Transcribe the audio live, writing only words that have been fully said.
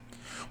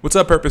What's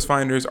up, Purpose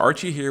Finders?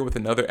 Archie here with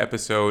another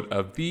episode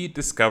of the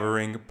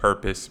Discovering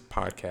Purpose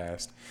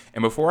podcast.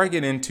 And before I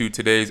get into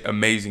today's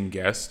amazing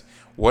guest,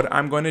 what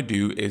I'm going to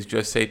do is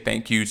just say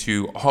thank you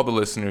to all the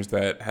listeners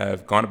that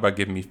have gone about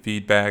giving me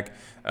feedback,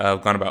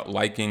 gone about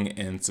liking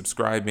and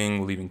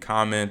subscribing, leaving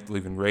comments,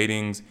 leaving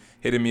ratings,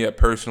 hitting me up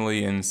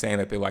personally and saying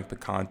that they like the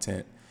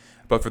content.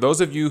 But for those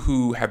of you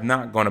who have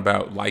not gone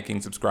about liking,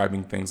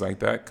 subscribing, things like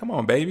that, come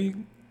on, baby.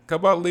 Go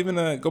about leaving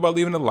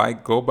a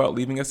like, go about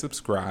leaving a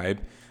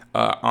subscribe.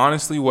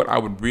 Honestly, what I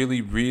would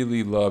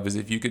really love is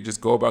if you could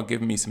just go about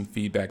giving me some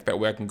feedback. That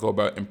way I can go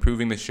about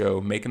improving the show,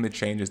 making the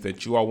changes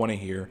that you all want to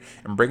hear,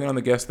 and bringing on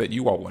the guests that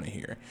you all want to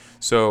hear.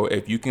 So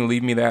if you can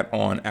leave me that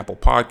on Apple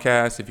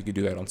Podcasts, if you could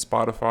do that on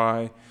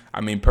Spotify.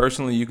 I mean,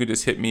 personally, you could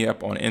just hit me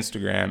up on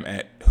Instagram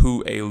at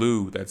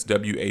Whoalew. That's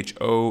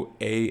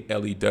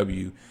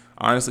WHOALEW.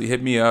 Honestly,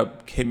 hit me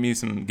up, give me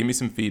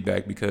some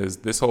feedback, because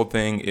this whole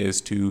thing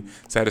is to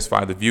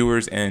satisfy the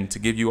viewers and to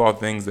give you all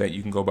things that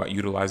you can go about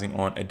utilizing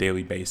on a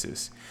daily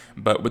basis.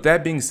 But with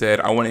that being said,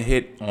 I want to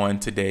hit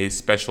on today's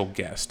special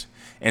guest.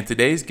 And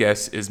today's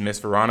guest is Miss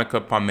Veronica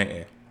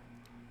Pamee.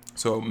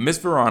 So Miss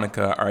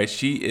Veronica, all right,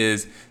 she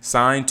is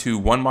signed to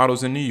One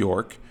Models in New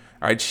York.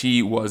 All right,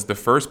 she was the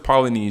first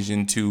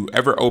Polynesian to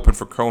ever open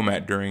for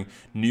Chromat during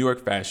New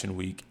York Fashion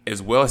Week,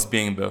 as well as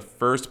being the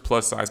first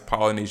plus-size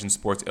Polynesian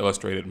Sports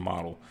Illustrated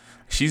model.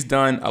 She's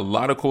done a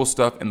lot of cool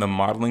stuff in the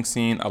modeling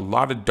scene, a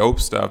lot of dope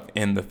stuff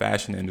in the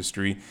fashion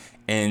industry,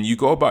 and you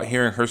go about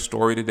hearing her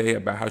story today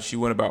about how she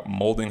went about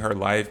molding her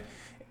life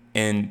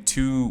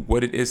into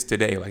what it is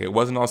today. Like, it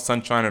wasn't all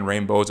sunshine and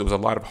rainbows. It was a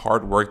lot of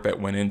hard work that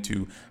went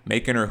into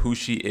making her who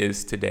she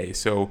is today.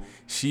 So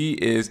she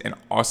is an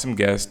awesome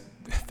guest.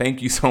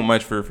 Thank you so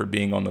much for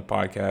being on the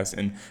podcast.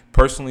 And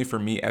personally, for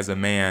me as a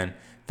man,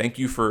 thank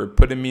you for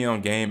putting me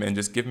on game and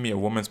just giving me a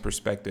woman's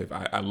perspective.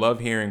 I love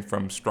hearing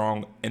from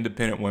strong,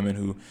 independent women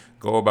who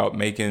go about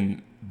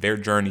making their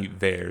journey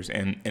theirs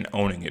and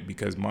owning it,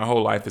 because my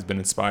whole life has been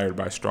inspired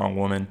by strong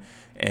women.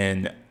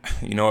 And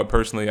you know what,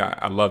 personally,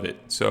 I love it.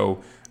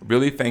 So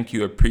really thank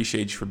you.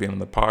 Appreciate you for being on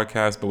the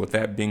podcast. But with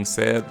that being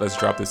said, let's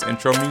drop this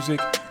intro music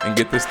and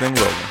get this thing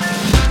rolling.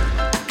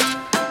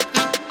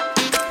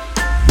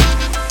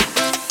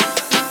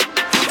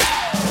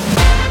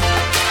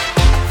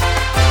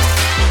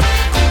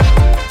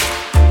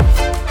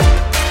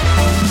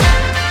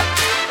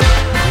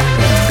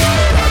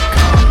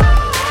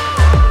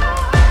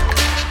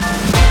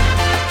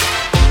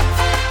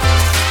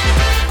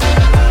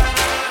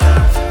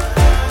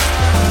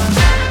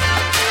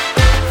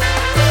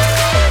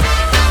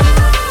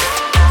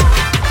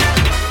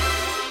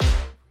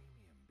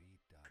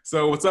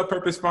 So what's up,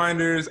 Purpose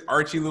Finders?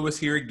 Archie Lewis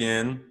here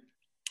again,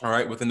 all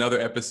right, with another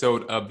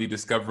episode of the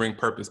Discovering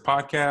Purpose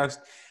podcast.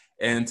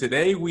 And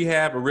today we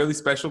have a really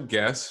special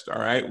guest,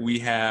 all right? We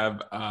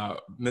have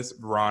Miss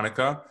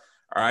Veronica,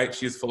 all right?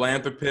 She's a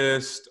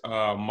philanthropist,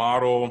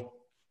 model,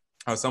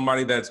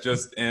 somebody that's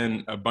just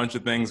in a bunch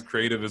of things,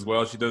 creative as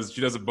well. She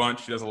does a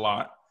bunch, she does a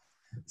lot.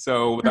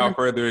 So without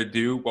further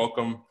ado,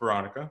 welcome,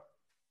 Veronica.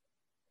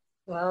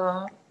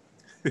 Well,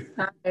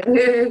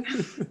 hi.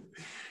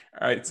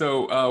 All right.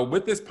 So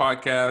with this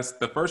podcast,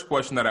 the first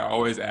question that I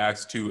always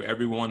ask to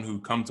everyone who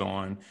comes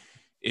on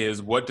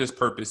is, what does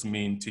purpose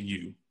mean to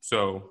you?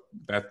 So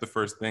that's the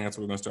first thing. That's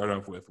what we're going to start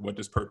off with. What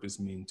does purpose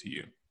mean to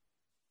you?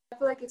 I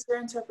feel like it's your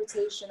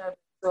interpretation of it.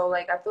 So,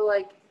 like, I feel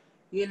like,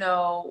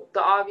 the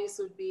obvious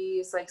would be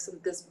it's like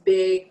this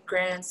big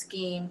grand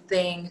scheme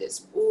thing.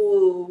 This,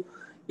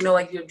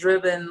 like your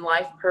driven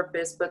life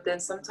purpose. But then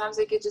sometimes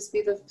it could just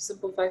be the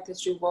simple fact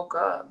that you woke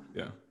up.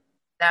 Yeah.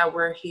 That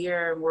we're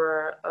here and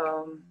we're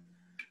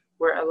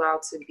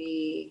allowed to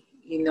be,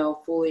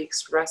 fully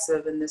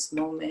expressive in this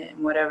moment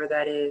and whatever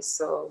that is.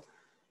 So,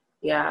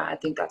 yeah, I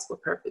think that's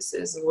what purpose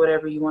is,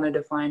 whatever you want to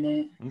define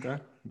it. Okay.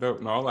 No,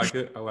 I like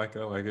it. I like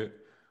it.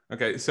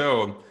 Okay.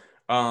 So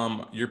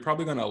you're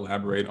probably going to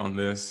elaborate on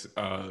this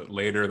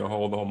later, the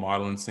whole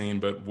modeling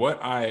scene. But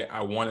what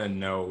I want to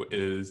know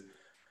is,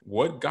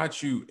 what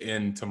got you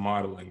into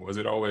modeling? Was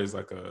it always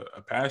like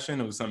a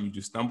passion? It was something you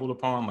just stumbled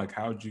upon? Like,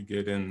 how did you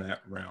get in that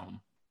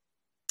realm?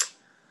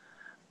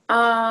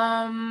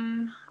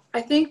 I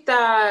think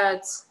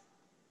that, as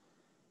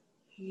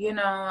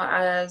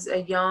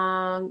a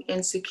young,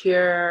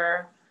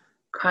 insecure,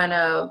 kind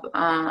of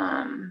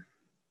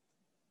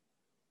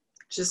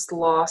just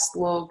lost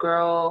little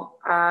girl,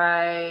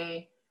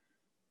 I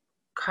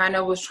kind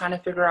of was trying to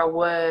figure out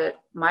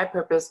what my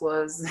purpose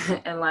was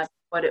and like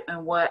what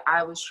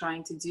I was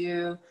trying to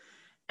do.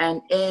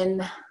 And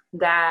in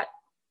that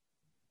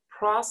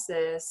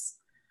process,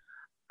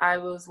 I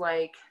was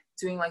like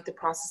doing like the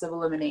process of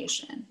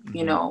elimination,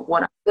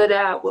 what I'm good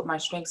at, what my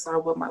strengths are,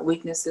 what my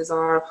weaknesses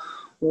are,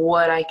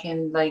 what I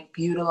can like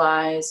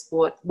utilize,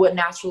 what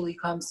naturally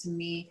comes to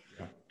me.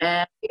 Yeah.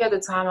 And I think at the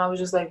time I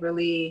was just like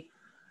really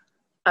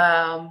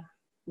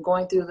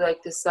going through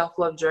like this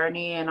self-love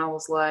journey. And I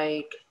was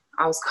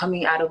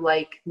coming out of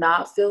like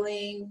not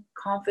feeling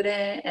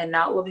confident and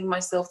not loving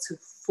myself to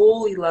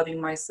fully loving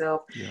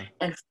myself. Yeah.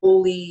 And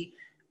fully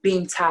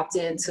being tapped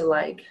into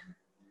like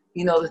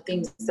the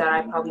things that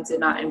I probably did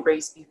not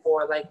embrace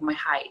before, like my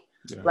height,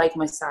 Yeah. like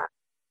my size.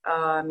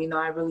 I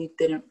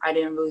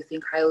didn't really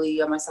think highly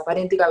of myself. I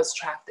didn't think I was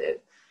attractive.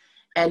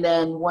 And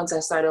then once I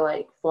started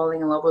like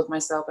falling in love with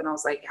myself, and I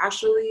was like,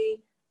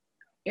 actually,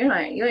 you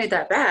ain't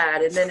that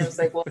bad. And then it was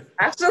like, well,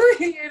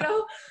 actually,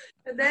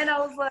 and then I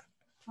was like,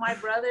 my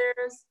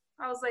brothers,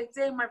 I was like,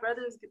 dang, my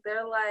brothers,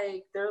 they're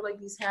like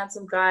these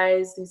handsome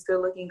guys, these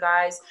good looking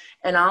guys.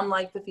 And I'm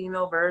like the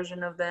female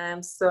version of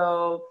them.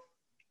 So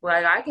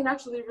like, I can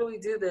actually really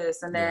do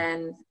this. And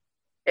then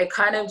it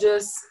kind of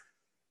just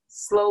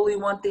slowly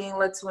one thing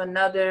led to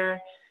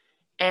another.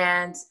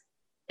 And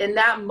in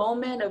that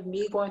moment of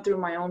me going through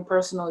my own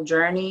personal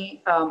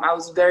journey, I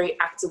was very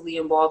actively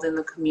involved in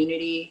the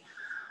community.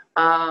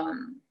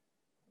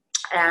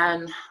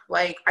 And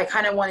like, I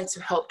kind of wanted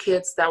to help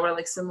kids that were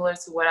like similar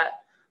to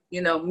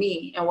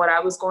me and what I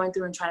was going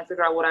through, and trying to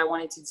figure out what I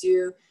wanted to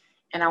do.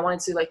 And I wanted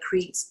to like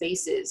create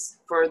spaces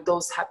for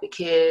those type of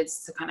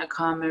kids to kind of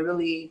come and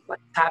really like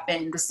tap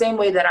in the same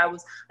way that I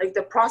was like,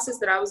 the process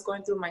that I was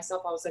going through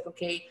myself. I was like,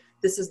 okay,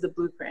 this is the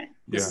blueprint.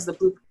 This is the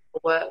blueprint for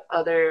what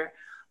other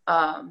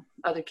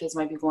kids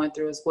might be going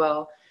through as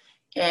well.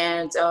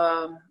 And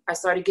I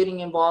started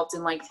getting involved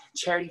in like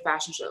charity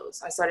fashion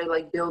shows. I started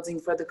like building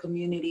for the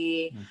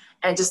community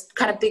and just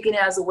kind of thinking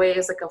it as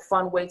like a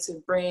fun way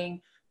to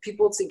bring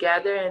people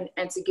together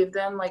and to give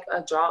them like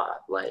a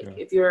job. Like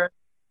if you're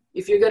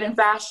good in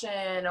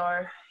fashion,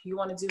 or you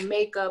want to do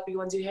makeup, you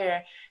want to do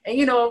hair, and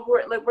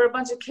we're a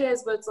bunch of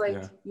kids, but it's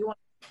like you want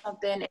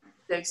something,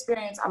 the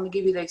experience, I'm gonna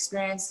give you the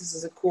experience. This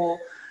is a cool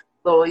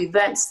little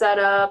event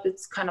setup.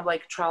 It's kind of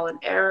like trial and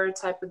error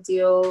type of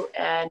deal.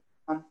 And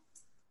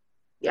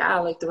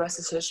like the rest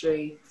is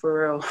history,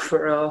 for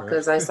real.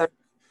 Because I started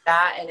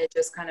that, and it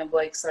just kind of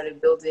like started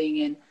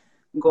building and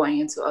going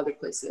into other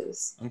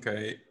places.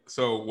 Okay,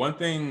 so one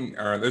thing,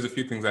 or there's a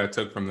few things that I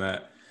took from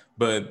that,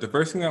 but the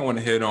first thing I want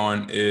to hit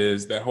on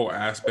is that whole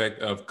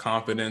aspect of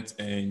confidence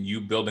and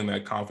you building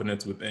that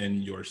confidence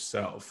within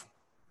yourself.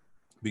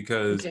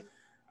 Because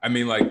I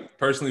mean, like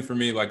personally for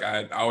me, like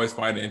I always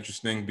find it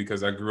interesting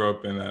because I grew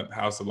up in a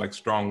house of like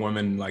strong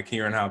women, like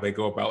hearing how they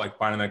go about like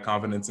finding that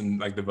confidence and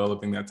like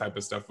developing that type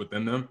of stuff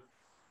within them.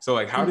 So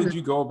like, how did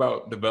you go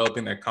about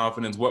developing that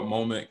confidence? What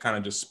moment kind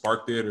of just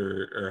sparked it,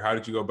 or how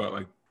did you go about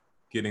like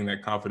getting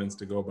that confidence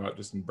to go about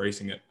just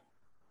embracing it?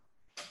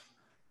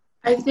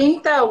 I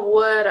think that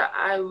what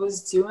I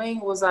was doing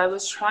was I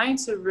was trying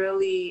to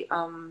really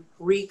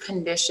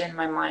recondition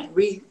my mind,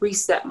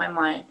 reset my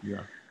mind.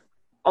 Yeah.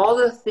 All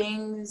the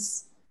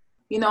things,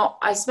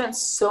 I spent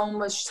so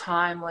much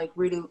time like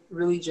really,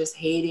 really just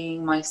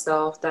hating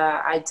myself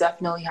that I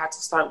definitely had to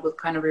start with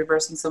kind of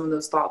reversing some of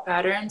those thought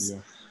patterns.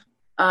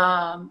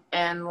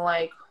 And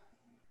like,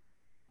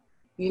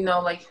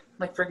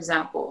 like for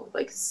example,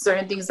 like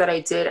certain things that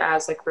I did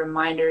as like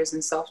reminders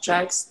and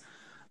self-checks.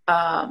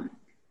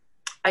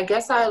 I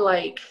guess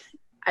I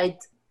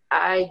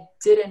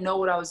didn't know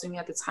what I was doing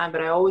at the time,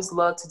 but I always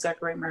loved to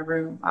decorate my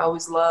room. I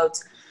always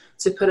loved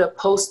to put up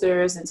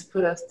posters and to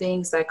put up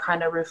things that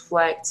kind of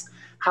reflect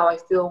how I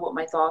feel, what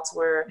my thoughts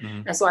were.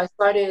 And so I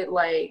started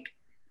like,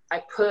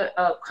 I put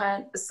up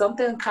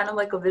something kind of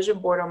like a vision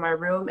board on my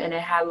room, and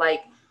it had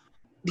like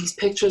these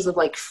pictures of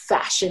like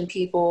fashion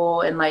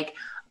people and like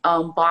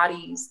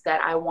bodies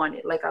that I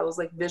wanted. Like I was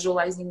like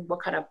visualizing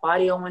what kind of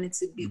body I wanted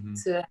to be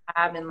to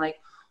have, and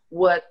like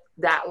what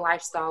that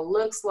lifestyle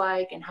looks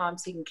like, and how I'm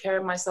taking care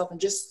of myself, and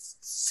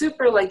just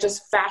super like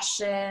just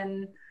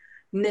fashionista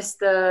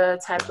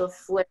type of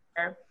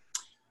flair.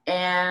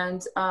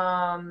 And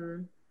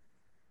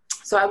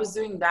so I was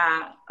doing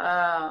that.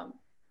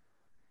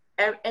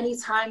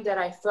 Anytime that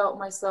I felt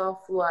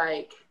myself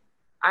like,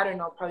 I don't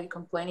know, probably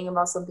complaining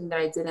about something that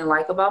I didn't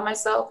like about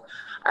myself,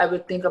 I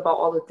would think about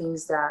all the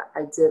things that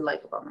I did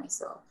like about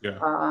myself.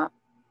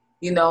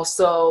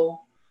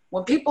 So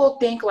when people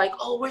think like,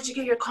 oh, where'd you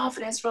get your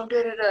confidence from?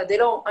 They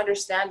don't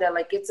understand that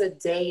like it's a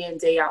day in,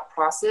 day out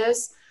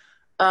process.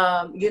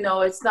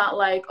 It's not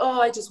like,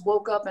 oh, I just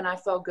woke up and I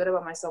felt good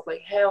about myself.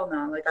 Like, hell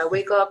no. Like I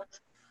wake up,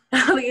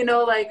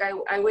 like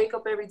I wake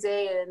up every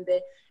day,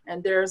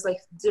 and there's like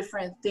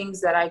different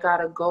things that I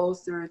gotta go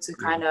through to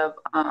kind of,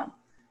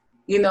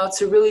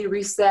 to really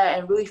reset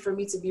and really for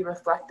me to be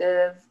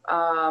reflective.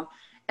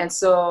 And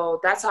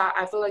so that's how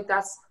I feel like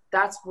that's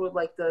what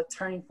like the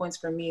turning points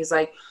for me is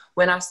like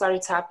when I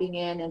started tapping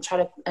in and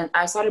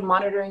I started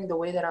monitoring the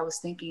way that I was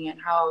thinking and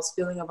how I was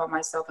feeling about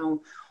myself and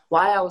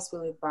why I was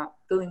feeling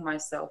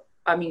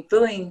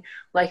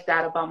like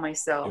that about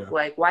myself.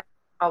 Like why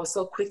I was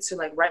so quick to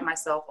like write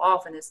myself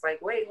off, and it's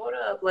like, wait, hold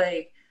up,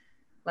 like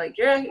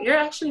you're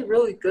actually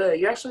really good.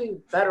 You're actually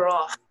better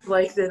off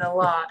like than a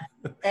lot.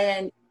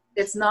 And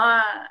it's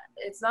not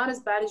as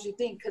bad as you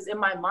think, because in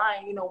my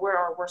mind, we're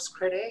our worst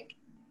critic.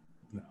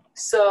 No.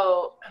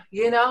 So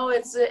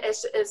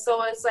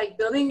it's like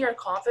building your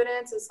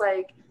confidence. It's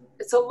like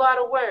it's a lot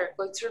of work.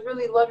 Like to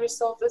really love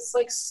yourself, it's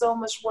like so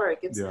much work.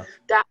 It's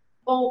that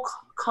whole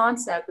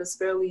concept is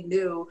fairly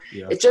new.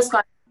 It just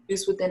got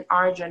introduced within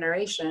our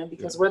generation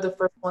because Yeah. we're the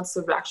first ones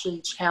to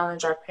actually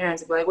challenge our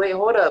parents and be like, wait,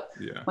 hold up,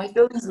 Yeah. my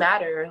feelings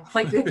matter.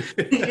 Like,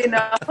 you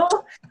know,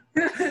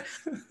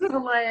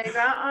 like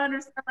I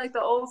understand like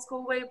the old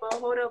school way, but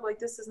hold up, like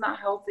this is not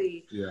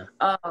healthy. Yeah.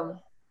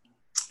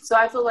 So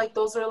I feel like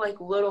those are like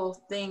little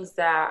things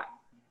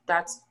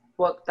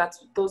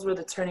those were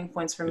the turning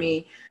points for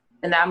me.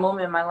 In that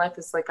moment in my life,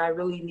 it's like I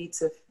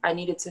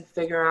needed to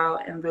figure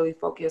out and really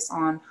focus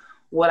on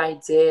what I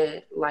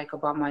did like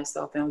about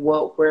myself and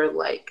what were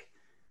like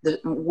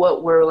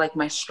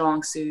my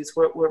strong suits,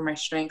 what were my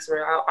strengths.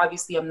 Where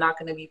obviously I'm not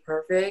going to be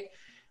perfect.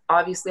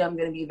 Obviously I'm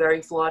going to be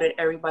very flawed, and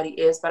everybody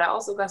is, but I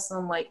also got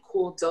some like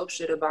cool dope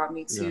shit about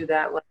me too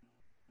that like,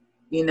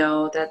 you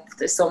know,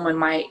 that someone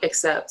might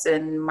accept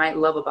and might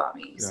love about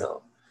me. Yeah.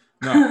 So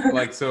no,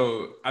 like,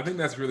 so I think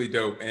that's really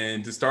dope.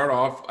 And to start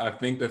off, I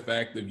think the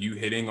fact of you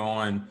hitting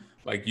on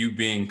like you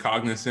being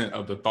cognizant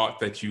of the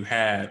thought that you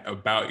had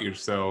about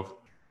yourself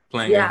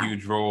playing a yeah,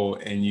 huge role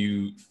in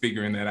you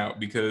figuring that out,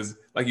 because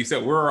like you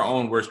said, we're our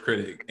own worst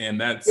critic, and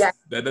that yeah,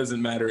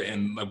 doesn't matter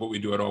in like what we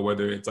do at all,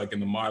 whether it's like in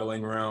the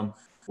modeling realm,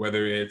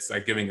 whether it's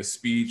like giving a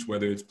speech,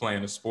 whether it's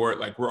playing a sport,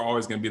 like we're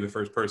always going to be the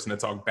first person to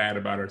talk bad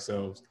about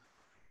ourselves.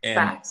 And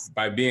facts.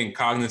 by being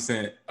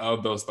cognizant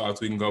of those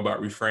thoughts, we can go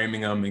about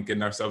reframing them and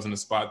getting ourselves in a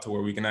spot to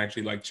where we can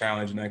actually like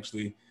challenge and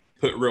actually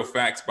put real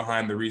facts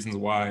behind the reasons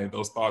why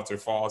those thoughts are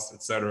false,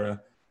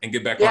 etc., and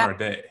get back on Yeah, our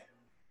day.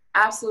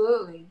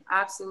 absolutely.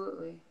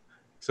 Absolutely.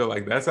 So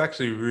like that's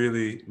actually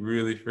really,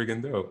 really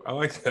freaking dope. I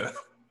like that.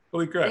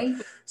 Holy crap. Thank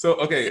you. So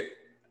okay.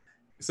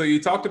 So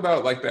you talked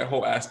about like that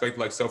whole aspect,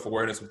 like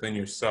self-awareness within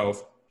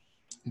yourself.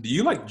 Do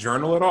you like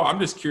journal at all? I'm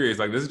just curious.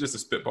 Like this is just a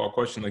spitball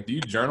question. Like, do you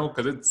journal?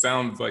 Because it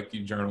sounds like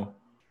you journal.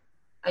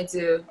 I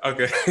do.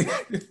 Okay.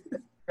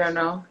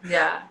 Journal.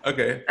 Yeah.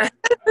 Okay.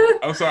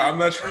 I'm sorry. I'm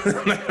not trying,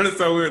 I'm not trying to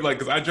sound weird. Like,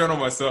 cause I journal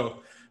myself.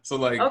 So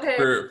like Okay.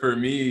 for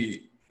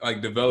me,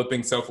 like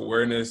developing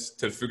self-awareness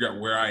to figure out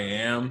where I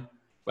am,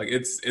 like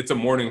it's a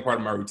morning part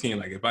of my routine.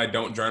 Like if I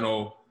don't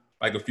journal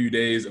like a few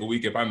days a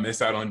week, if I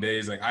miss out on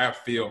days, like I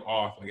feel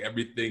off. Like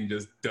everything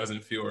just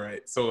doesn't feel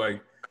right. So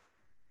like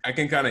I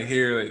can kind of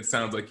hear that it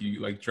sounds like you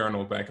like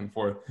journal back and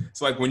forth.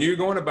 So like when you're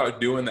going about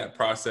doing that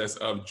process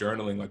of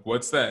journaling, like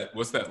what's that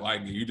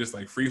like? Are you just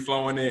like free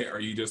flowing it? Or are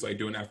you just like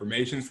doing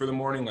affirmations for the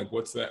morning? Like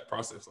what's that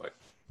process like?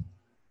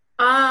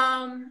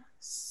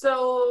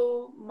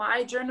 So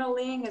my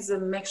journaling is a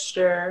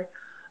mixture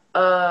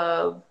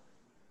of,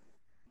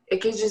 it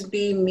could just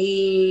be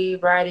me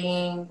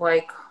writing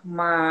like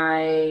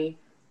my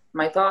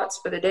thoughts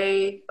for the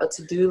day, a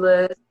to-do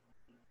list,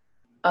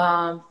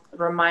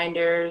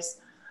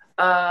 reminders.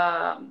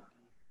 Um,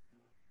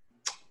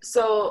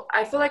 so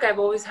I feel like I've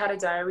always had a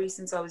diary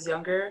since I was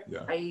younger.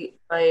 Yeah. I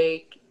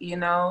like,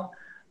 and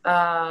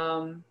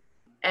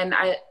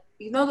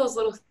those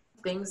little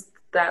things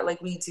that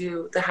like we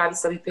do, the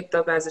habits that we picked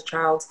up as a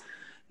child,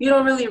 you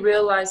don't really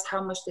realize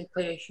how much they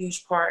play a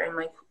huge part in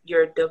like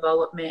your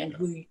development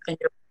and and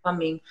your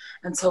becoming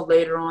until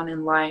later on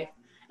in life.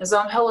 And so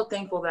I'm hella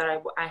thankful that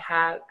I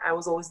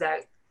was always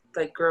that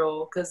like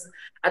girl, because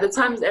at the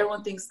times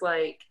everyone thinks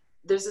like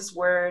there's this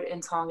word in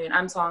Tongan.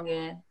 I'm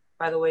Tongan,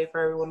 by the way,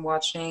 for everyone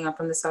watching. I'm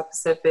from the South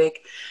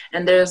Pacific,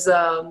 and there's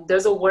a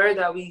word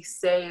that we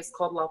say. It's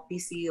called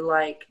lapisi,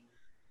 like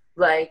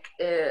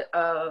it,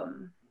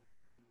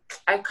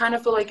 I kind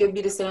of feel like it'd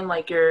be the same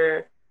like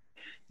your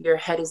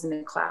head is in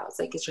the clouds,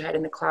 like get your head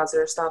in the clouds,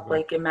 or stop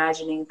like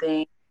imagining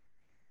things.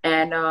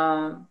 And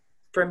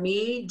for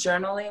me,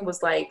 journaling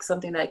was like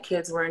something that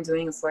kids weren't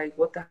doing. It's like,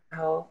 what the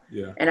hell?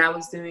 Yeah. And I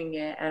was doing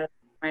it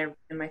in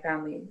my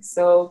family.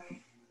 So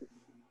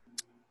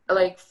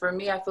like for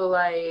me, I feel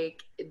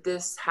like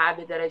this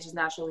habit that I just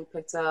naturally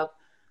picked up,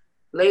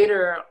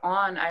 later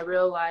on I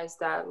realized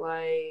that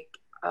like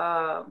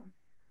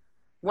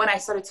when I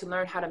started to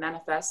learn how to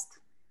manifest,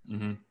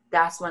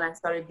 that's when I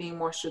started being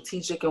more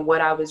strategic in what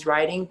I was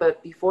writing.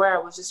 But before, I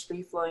was just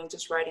free flowing,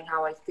 just writing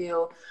how I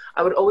feel.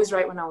 I would always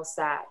write when I was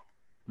sad.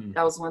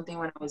 That was one thing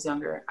when I was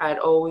younger. I'd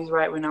always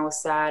write when I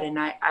was sad. And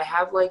I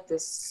have like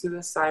this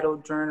suicidal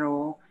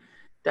journal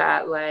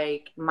that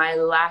like my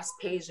last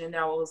page in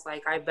there, I was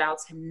like, I vowed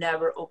to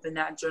never open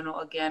that journal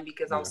again,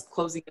 because I was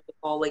closing it with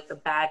all like the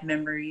bad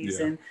memories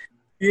and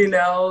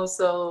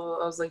so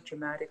I was like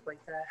dramatic like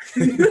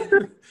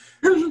that.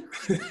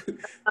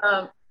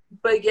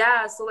 But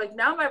yeah, so like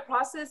now my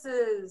process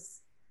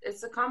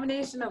it's a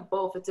combination of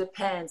both. It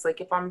depends. Like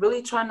if I'm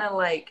really trying to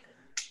like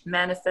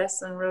manifest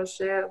some real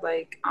shit,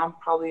 like I'm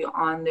probably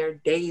on there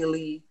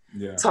daily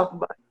talking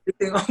about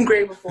everything I'm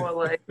grateful for.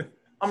 Like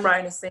I'm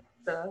writing the same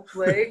stuff.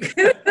 Like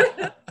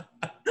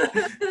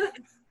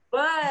but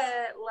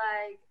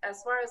like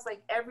as far as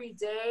like every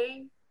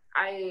day,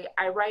 I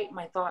write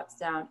my thoughts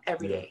down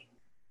every day.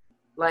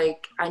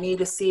 Like I need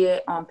to see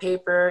it on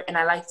paper, and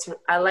I like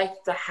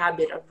the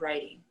habit of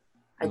writing.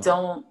 I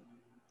don't,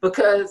 but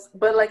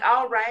like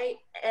I'll write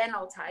and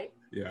I'll type.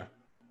 Yeah.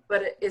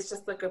 But it's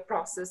just like a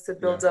process to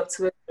build up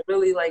to it, to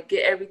really like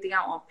get everything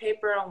out on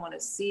paper. I want to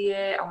see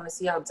it. I want to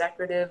see how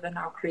decorative and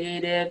how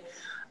creative.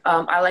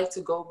 I like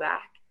to go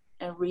back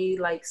and read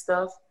like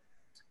stuff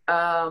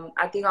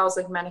I think I was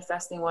like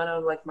manifesting one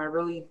of like my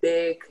really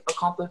big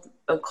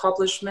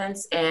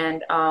accomplishments,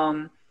 and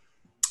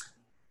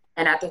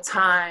at the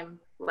time,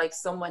 like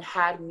someone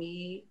had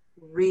me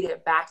read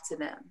it back to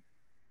them,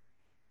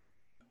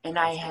 and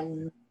I had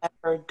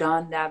never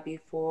done that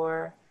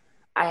before.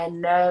 I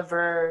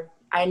never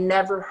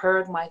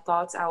heard my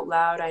thoughts out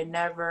loud. I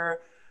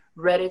never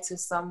read it to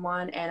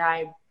someone, and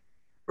I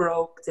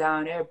broke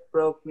down. It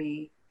broke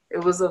me. It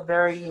was a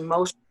very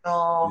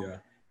emotional, Yeah.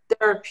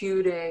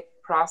 therapeutic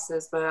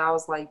process, but I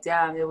was like,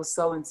 damn, it was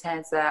so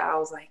intense that I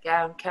was like,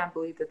 yeah, I can't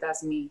believe that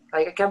that's me.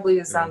 Like, I can't believe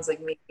it Yeah. sounds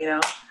like me, you know?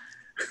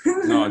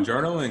 No,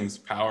 journaling's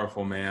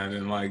powerful, man.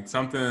 And like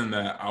something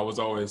that I was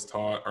always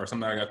taught, or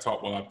something I got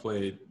taught while I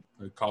played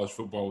like, college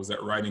football, was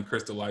that writing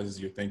crystallizes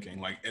your thinking.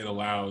 Like it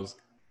allows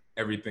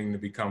everything to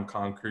become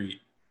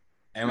concrete.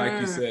 And like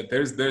you Mm, said,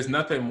 there's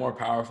nothing more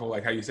powerful,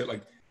 like how you said,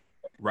 like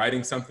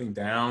writing something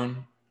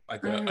down,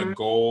 like a hmm.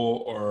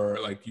 goal, or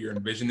like you're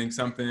envisioning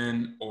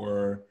something,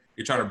 or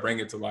you're trying to bring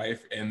it to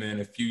life. And then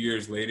a few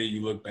years later,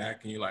 you look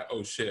back and you're like,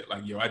 oh shit,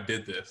 like, yo, I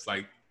did this.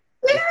 Like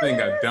this thing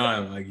got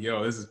done. Like,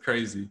 yo, this is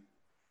crazy.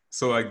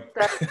 So like,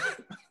 That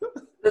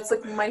that's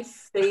like my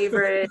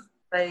favorite.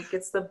 Like,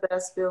 it's the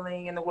best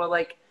feeling in the world.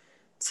 Like,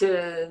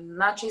 to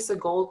not chase a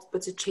goal,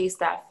 but to chase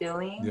that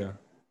feeling yeah,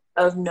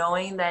 of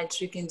knowing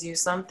that you can do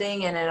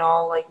something, and it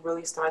all like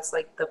really starts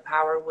like the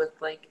power with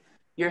like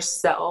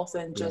yourself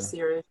and yeah, just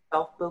your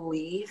self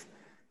belief,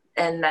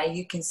 and that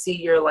you can see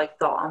your like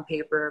thought on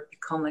paper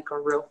become like a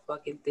real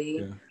fucking thing.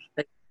 yeah.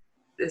 Like,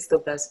 it's the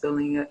best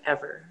feeling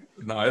ever.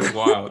 No, it's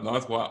wild. No,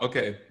 it's wild.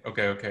 Okay,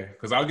 okay, okay.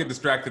 Because I'll get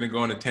distracted and go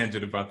on a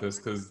tangent about this.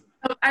 Because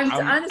I'm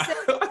I'm. honestly,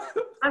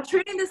 I'm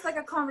treating this like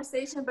a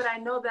conversation, but I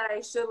know that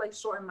I should like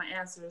shorten my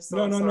answers, so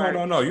No, I'm no, no, sorry.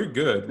 no, no. You're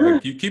good.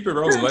 Like you keep it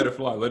rolling, let it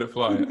fly, let it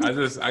fly.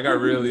 I got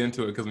really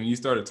into it because when you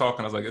started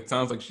talking, I was like, it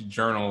sounds like she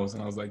journals,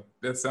 and I was like,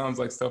 that sounds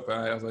like stuff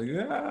I was like,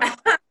 yeah,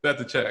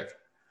 that's a check.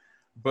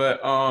 But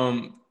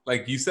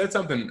like you said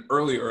something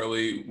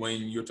early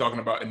when you're talking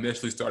about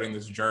initially starting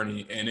this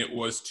journey, and it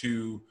was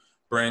to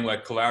bring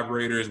like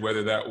collaborators,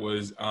 whether that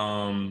was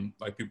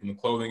like people in the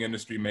clothing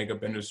industry,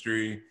 makeup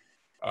industry,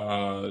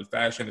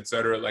 fashion,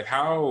 etc. Like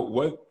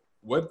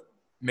what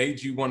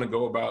made you want to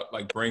go about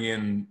like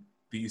bringing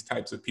these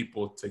types of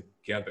people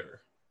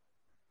together?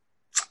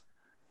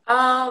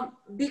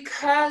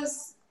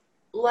 Because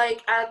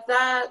like at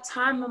that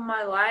time in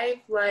my life,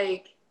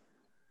 like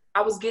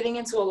I was getting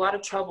into a lot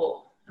of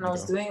trouble and I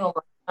was Okay. doing a lot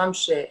of dumb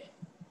shit,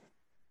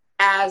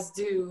 as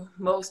do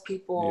most Yeah.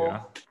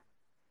 people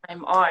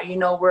are. You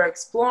know, we're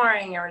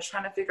exploring and we're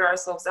trying to figure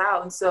ourselves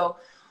out. And so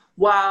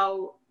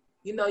while,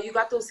 you know, you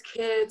got those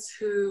kids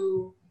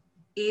who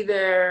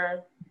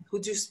either who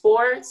do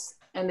sports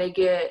and they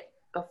get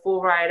a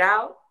full ride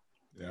out.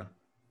 Yeah.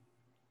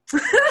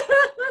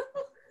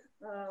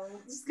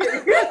 Just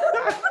kidding.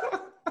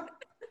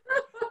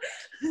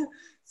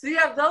 So you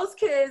have those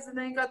kids, and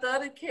then you got the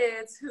other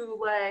kids who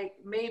like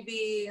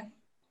maybe,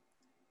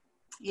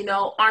 you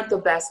know, aren't the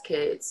best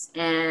kids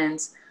and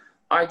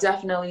are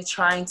definitely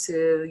trying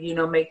to, you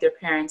know, make their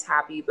parents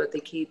happy, but they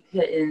keep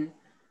hitting,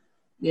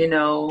 you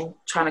know,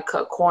 trying to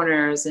cut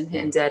corners and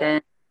hitting Yeah. dead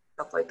ends,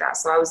 stuff like that.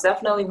 So I was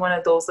definitely one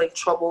of those like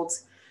troubled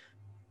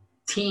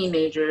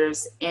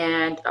teenagers.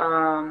 And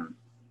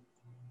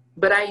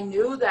but I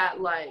knew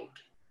that like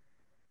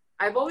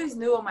I've always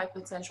knew of my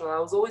potential. I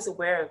was always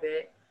aware of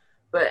it,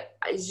 but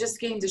it's just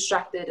getting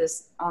distracted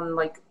as on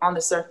like on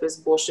the surface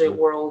bullshit Yeah.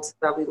 world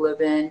that we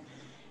live in.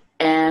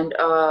 And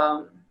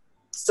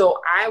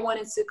so I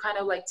wanted to kind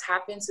of like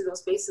tap into those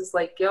spaces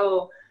like,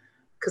 yo,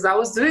 because I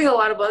was doing a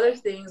lot of other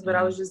things, but I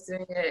Mm-hmm. was just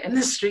doing it in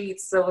the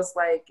streets. So it's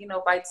like, you know,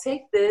 if I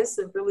take this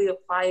and really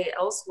apply it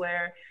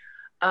elsewhere,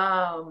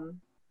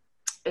 um,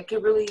 it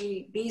could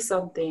really be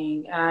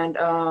something. And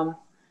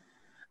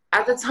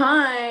at the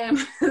time,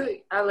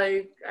 I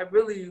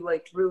really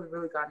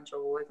really got in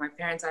trouble. Like my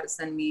parents had to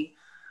send me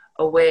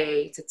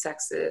away to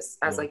Texas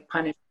as Yeah. like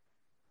punishment.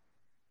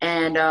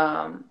 And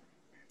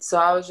so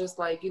I was just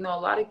like, you know, a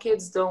lot of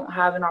kids don't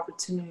have an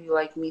opportunity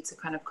like me to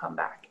kind of come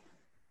back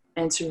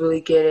and to really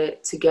get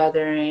it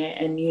together.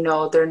 And you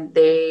know,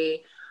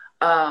 that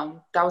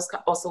was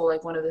also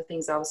like one of the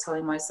things I was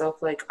telling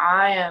myself, like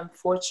I am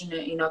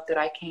fortunate enough that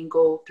I can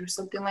go through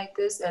something like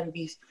this and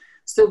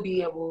still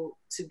be able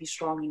to be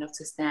strong enough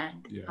to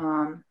stand.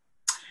 Yeah.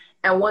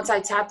 And once I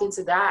tapped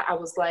into that, I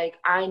was like,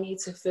 I need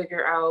to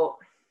figure out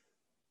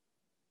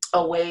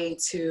a way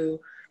to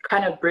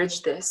kind of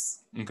bridge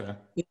this, Okay.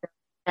 you know,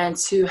 and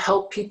to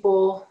help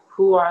people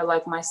who are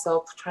like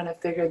myself trying to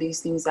figure these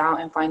things out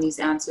and find these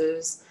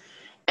answers.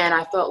 And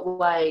I felt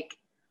like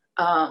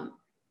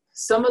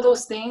some of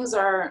those things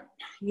are,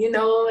 you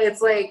know,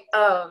 it's like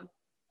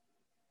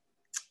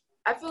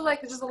I feel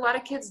like just a lot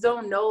of kids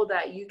don't know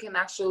that you can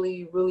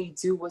actually really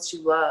do what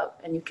you love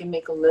and you can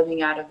make a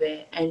living out of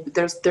it. And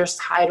there's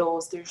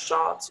titles, there's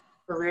jobs,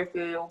 career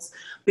fields,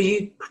 but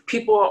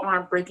people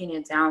aren't breaking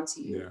it down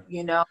to you, Yeah.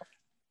 you know,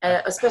 I,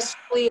 and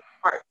especially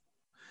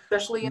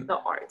in the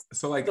arts.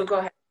 so So like go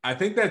ahead. I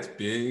think that's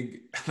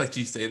big that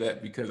you say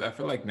that because I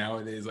feel like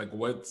nowadays like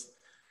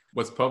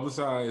what's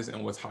publicized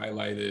and what's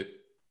highlighted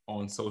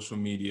on social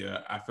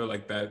media, I feel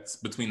like that's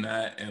between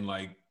that and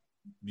like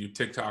your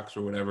TikToks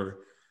or whatever,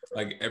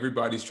 like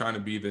everybody's trying to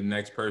be the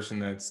next person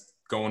that's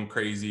going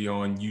crazy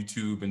on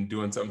YouTube and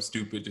doing something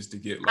stupid just to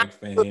get like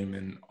fame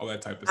and all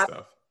that type of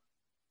stuff.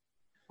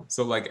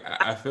 So like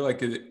I feel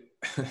like it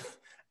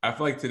I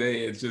feel like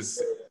today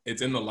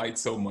it's in the light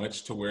so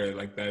much to where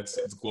like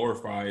it's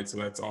glorified, so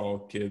that's all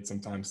kids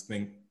sometimes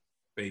think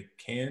they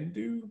can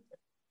do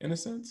in a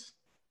sense.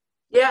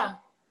 Yeah.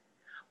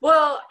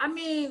 Well, I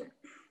mean,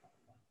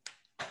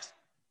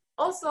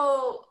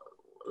 also,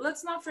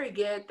 let's not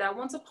forget that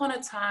once upon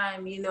a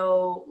time,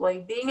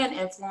 like being an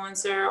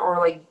influencer or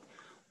like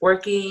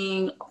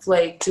working,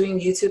 like doing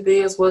YouTube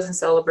videos wasn't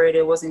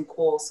celebrated, wasn't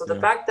cool. So the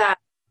Yeah. fact that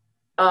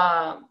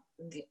um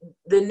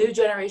the new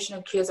generation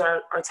of kids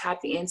are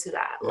tapping into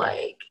that, Yeah.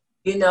 like,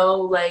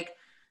 like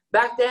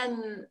back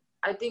then,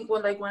 I think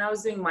when I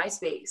was doing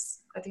MySpace,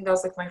 I think that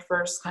was like my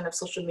first kind of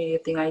social media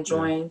thing I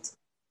joined.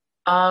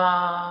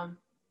 Um,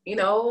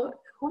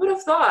 who would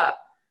have thought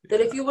that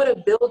if you would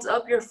have built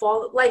up your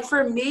follow, like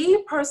for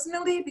me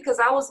personally, because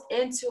I was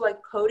into like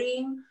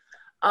coding,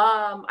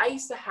 I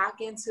used to hack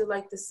into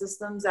like the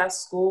systems at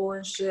school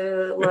and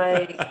shit.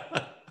 Like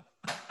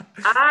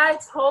I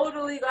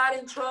totally got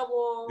in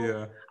trouble.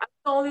 Yeah. I'm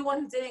the only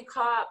one who didn't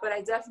caught, but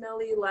I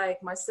definitely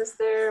like my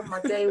sister, my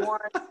day one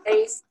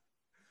ace.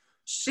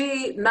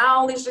 She not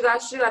only she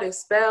got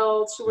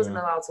expelled, she wasn't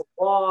Yeah. allowed to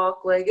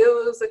walk. Like it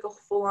was like a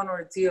full on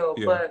ordeal.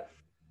 Yeah. But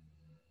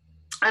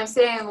I'm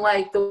saying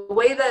like the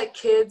way that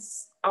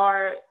kids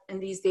are in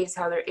these days,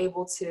 how they're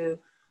able to,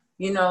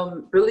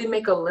 really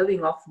make a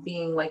living off of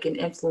being like an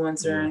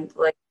influencer. Yeah.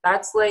 And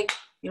that's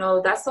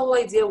that's the whole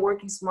idea of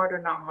working smarter,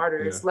 not harder.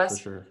 Yeah, It's less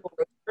for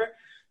sure.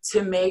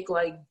 to make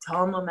like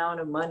dumb amount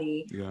of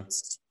money. Yeah.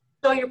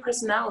 Show your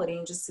personality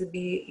and just to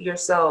be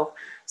yourself.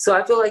 So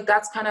I feel like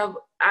that's kind of,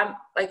 I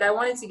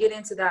wanted to get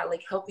into that,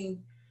 like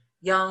helping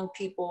young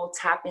people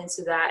tap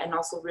into that and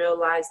also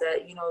realize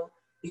that,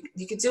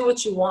 you can do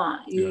what you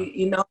want.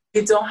 You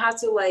don't have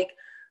to like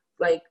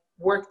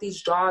work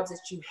these jobs that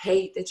you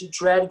hate, that you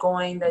dread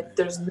going, that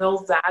there's no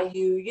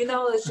value,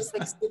 it's just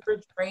like super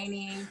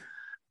draining.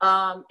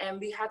 And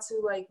we had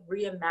to like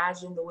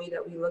reimagine the way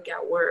that we look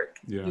at work.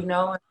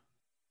 Yeah.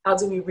 How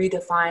do we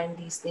redefine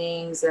these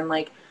things,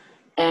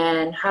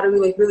 and how do we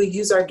like really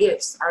use our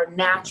gifts, our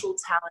natural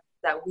talent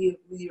that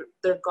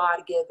they're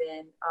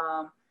God-given.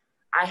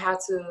 I had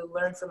to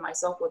learn for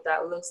myself what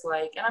that looks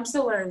like, and I'm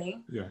still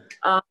learning.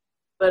 Yeah.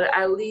 But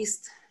at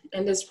least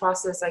in this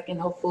process, I can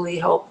hopefully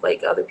help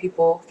like other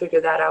people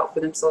figure that out for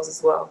themselves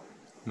as well.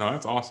 No,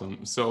 that's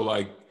awesome. So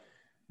like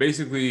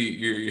basically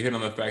you're hitting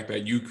on the fact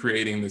that you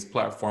creating this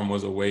platform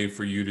was a way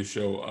for you to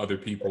show other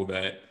people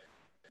that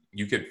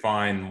you could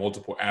find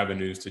multiple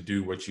avenues to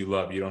do what you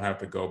love. You don't have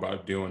to go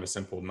about doing a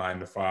simple 9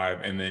 to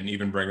 5, and then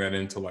even bring that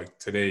into like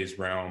today's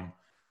realm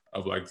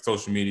of like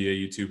social media,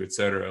 YouTube,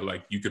 etc.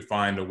 Like you could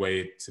find a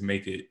way to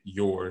make it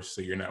yours,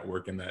 so you're not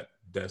working that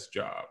desk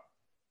job.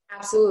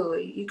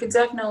 Absolutely. You could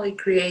definitely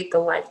create the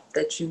life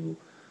that you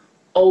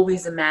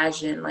always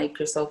imagine like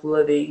yourself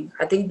living.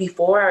 I think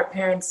before our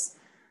parents,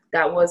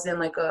 that wasn't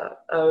like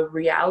a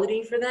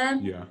reality for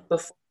them. Yeah.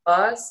 Before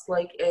us,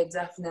 like it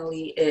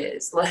definitely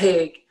is.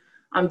 Like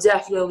I'm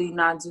definitely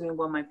not doing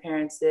what my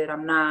parents did.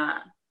 I'm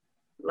not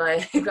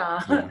like,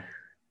 Yeah.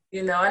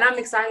 and I'm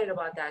excited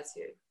about that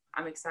too.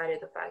 I'm excited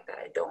the fact that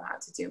I don't have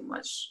to do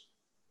much.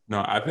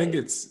 No, I think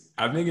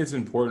it's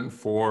important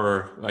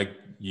for like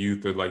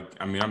youth or like,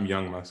 I mean, I'm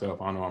young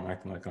myself. I know I'm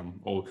acting like I'm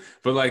old,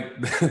 but like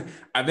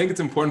I think it's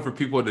important for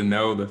people to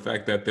know the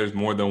fact that there's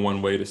more than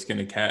one way to skin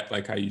a cat,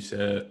 like how you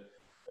said,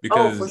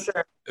 Oh, for because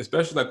sure.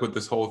 especially like with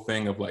this whole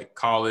thing of like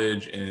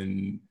college,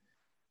 and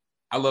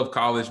I love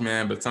college,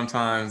 man, but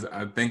sometimes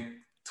I think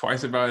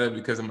twice about it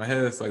because in my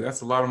head it's like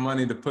that's a lot of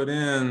money to put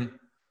in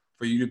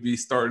for you to be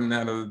starting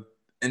at a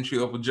entry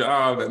level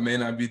job that may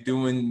not be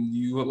doing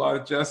you a lot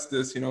of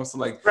justice, So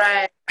like,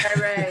 Right.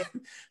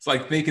 it's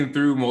like thinking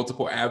through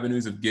multiple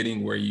avenues of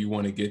getting where you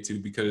want to get to,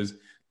 because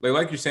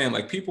like you're saying,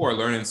 like people are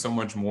learning so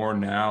much more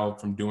now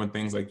from doing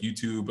things like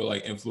YouTube, but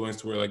like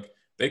influence where like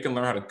they can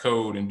learn how to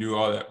code and do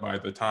all that by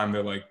the time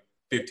they're like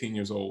 15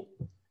 years old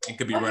and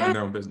could be Oh, running yeah.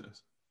 their own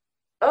business.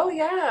 Oh,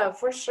 yeah,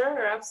 for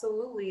sure.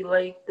 Absolutely.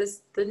 Like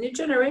the new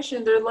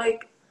generation, they're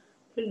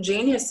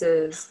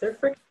geniuses. They're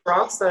freaking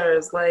rock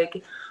stars.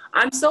 Like,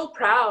 I'm so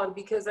proud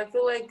because I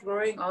feel like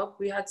growing up,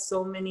 we had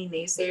so many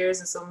naysayers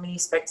and so many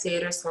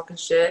spectators talking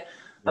shit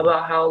Yeah.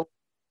 about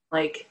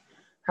like,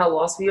 how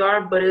lost we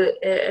are, but it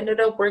ended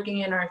up working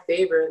in our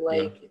favor. Yeah.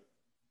 Like,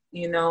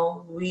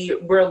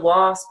 we're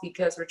lost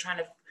because we're trying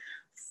to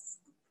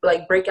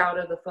like break out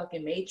of the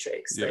fucking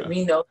matrix. Yeah. Like,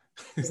 we know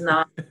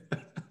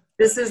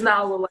this is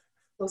not what life's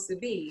supposed to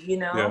be,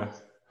 Yeah.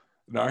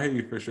 No, I hear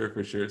you for sure,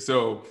 for sure.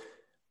 So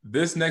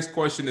this next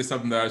question is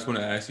something that I just want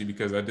to ask you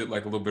because I did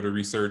like a little bit of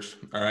research.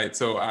 All right.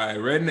 So I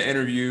read in the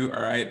interview,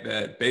 all right,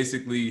 that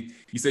basically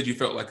you said you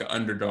felt like an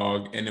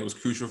underdog and it was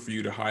crucial for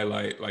you to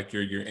highlight like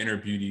your inner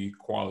beauty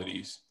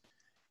qualities.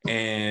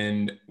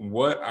 And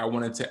what I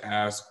wanted to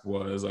ask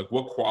was like,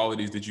 what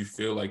qualities did you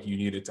feel like you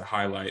needed to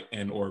highlight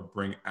and or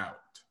bring out?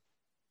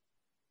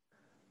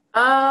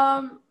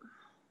 Um,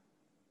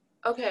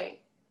 okay.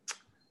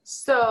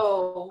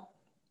 So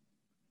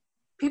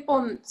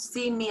people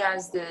see me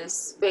as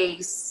this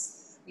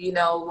face,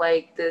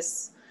 like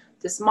this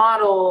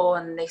model,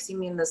 and they see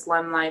me in this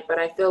limelight, but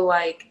I feel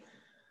like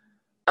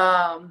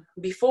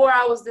before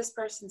I was this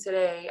person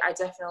today, I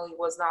definitely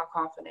was not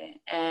confident,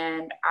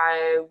 and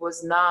I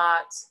was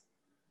not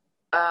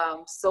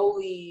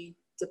solely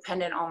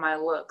dependent on my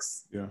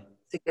looks Yeah.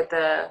 to get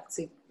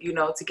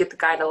the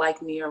guy to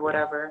like me or Yeah.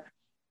 whatever.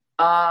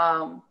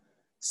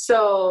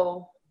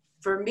 So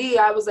for me,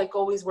 I was like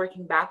always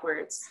working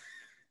backwards.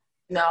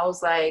 I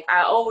was like,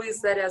 I always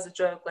said as a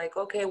joke, like,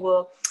 okay,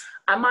 well,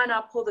 I might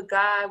not pull the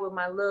guy with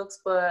my looks,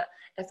 but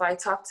if I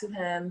talk to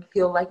him,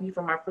 he'll like me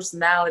for my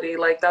personality.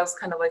 Like that was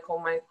kind of like all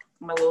my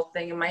little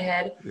thing in my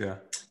head. Yeah.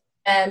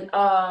 And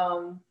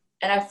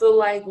I feel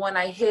like when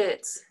I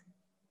hit,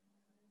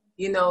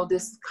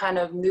 this kind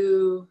of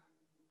new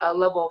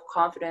level of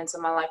confidence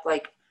in my life,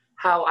 like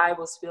how I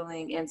was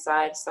feeling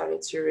inside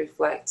started to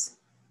reflect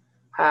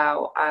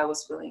how I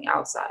was feeling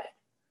outside.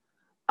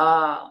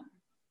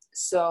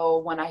 So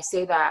when I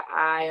say that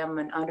I am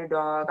an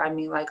underdog, I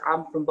mean like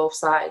I'm from both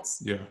sides.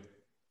 Yeah.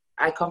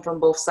 I come from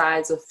both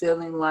sides of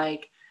feeling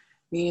like,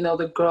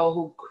 the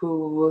girl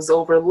who was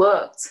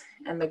overlooked,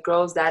 and the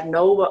girls that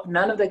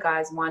none of the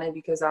guys wanted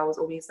because I was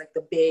always like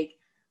the big,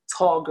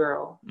 tall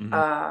girl.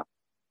 Mm-hmm.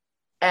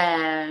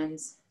 And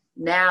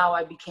now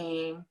I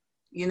became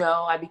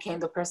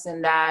the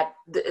person that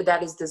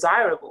is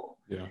desirable.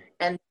 Yeah.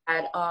 And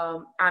that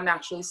I'm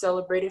actually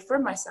celebrated for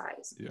my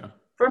size. Yeah.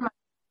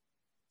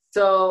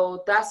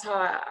 So that's how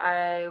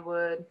I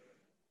would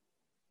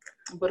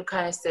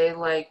kind of say,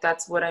 like,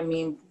 that's what I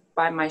mean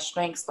by my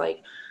strengths.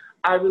 Like,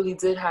 I really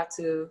did have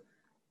to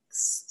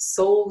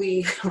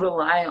solely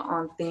rely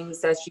on things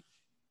that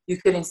you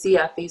couldn't see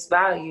at face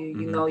value.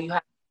 Mm-hmm. You had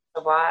to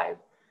survive.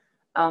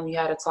 You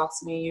had to talk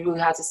to me. You really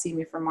had to see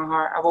me from my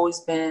heart. I've always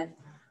been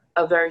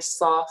a very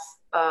soft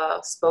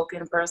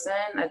spoken person.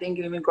 I think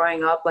even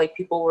growing up, like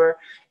people were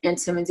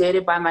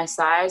intimidated by my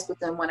size, but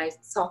then when I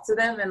talk to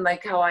them and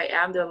like how I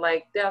am, they're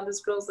like, damn,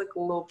 this girl's like a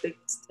little big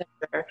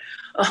sticker.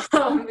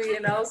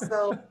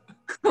 So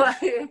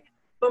like,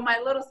 but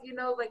my little,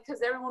 like,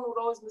 cause everyone would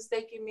always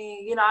mistaken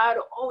me, I'd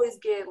always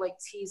get like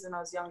teased when I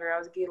was younger. I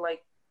would get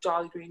like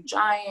Jolly Green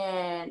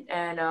Giant,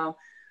 and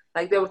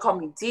like they would call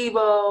me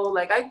Devo.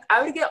 Like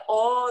I would get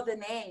all the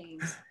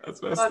names. That's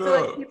So I messed feel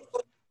like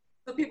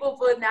up. people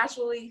would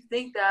naturally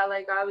think that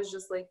like I was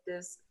just like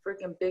this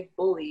freaking big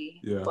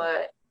bully. Yeah.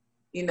 But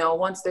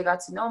once they got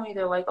to know me,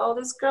 they're like, oh,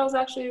 this girl's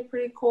actually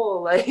pretty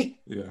cool. Like,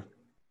 Yeah.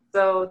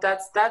 so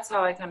that's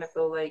how I kind of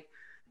feel like,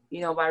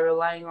 by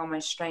relying on my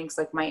strengths,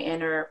 like my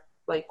inner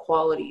like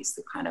qualities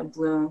to kind of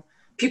bloom.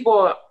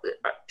 People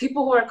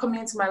who are coming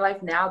into my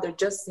life now, they're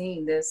just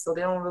seeing this, so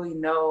they don't really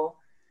know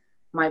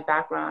my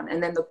background.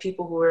 And then the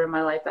people who were in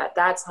my life at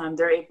that time,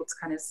 they're able to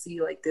kind of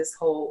see like this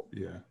whole,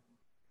 Yeah.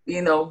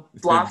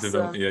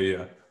 blossom. Yeah.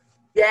 Yeah.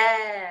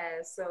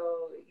 Yeah.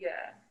 So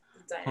yeah,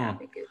 the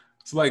dynamic is.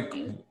 So like,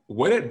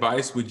 what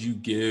advice would you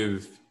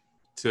give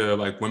to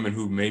like women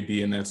who may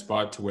be in that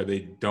spot to where they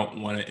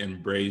don't want to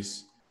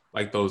embrace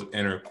like those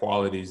inner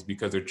qualities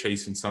because they're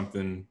chasing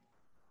something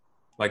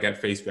like at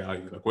face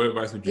value? Like, what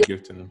advice would you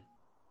give to them?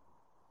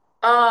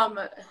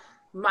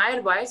 My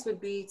advice would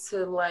be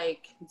to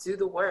like do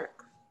the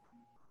work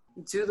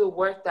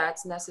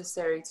that's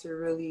necessary to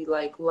really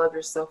like love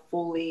yourself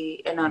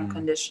fully and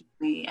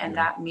unconditionally. And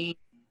Yeah. that means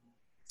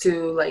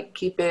to like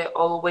keep it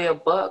all the way a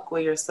buck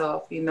with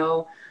yourself.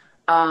 You'll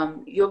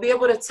be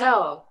able to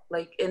tell,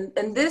 like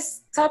in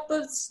this type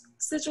of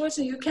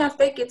situation, you can't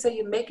fake it till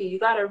you make it. You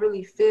got to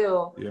really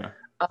feel. Yeah.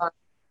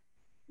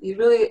 You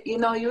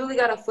really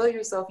got to feel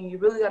yourself, and you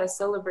really got to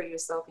celebrate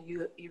yourself. And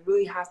you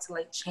really have to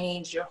like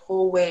change your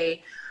whole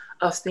way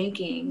of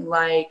thinking.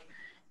 Like,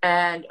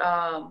 and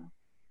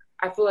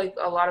I feel like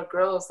a lot of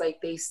girls, like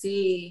they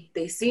see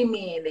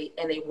me,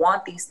 and they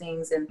want these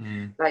things,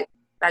 and like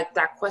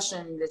that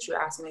question that you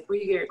asked me, like, where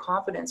you get your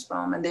confidence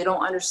from, and they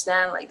don't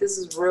understand, like, this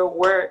is real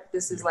work.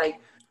 This is like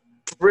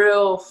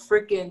real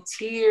freaking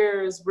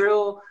tears,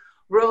 real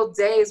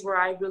days where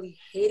I really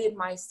hated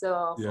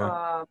myself.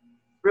 Yeah.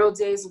 Real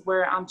days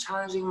where I'm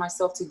challenging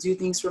myself to do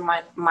things for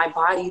my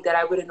body that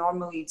I wouldn't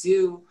normally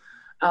do.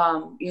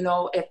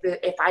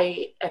 If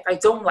I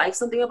don't like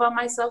something about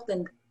myself,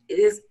 then it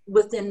is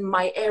within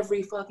my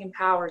every fucking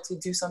power to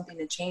do something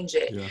to change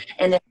it. Yeah.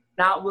 And if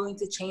I'm not willing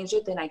to change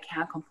it, then I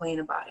can't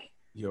complain about it.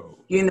 Yo.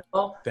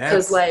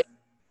 Because like.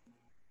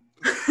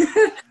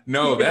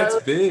 No,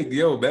 that's big.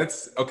 Yo,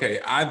 that's okay.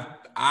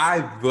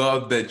 I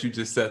love that you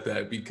just said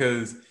that,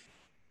 because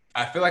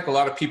I feel like a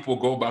lot of people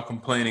go about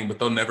complaining, but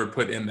they'll never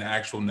put in the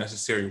actual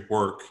necessary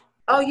work.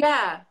 Oh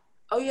yeah.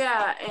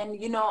 And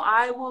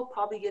I will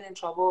probably get in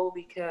trouble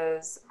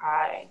because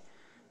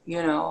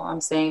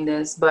I'm saying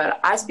this, but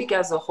I speak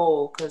as a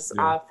whole, because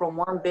Yeah. from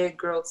one big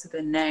girl to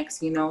the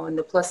next, in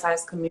the plus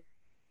size community,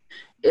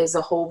 is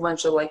a whole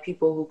bunch of like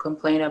people who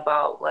complain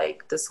about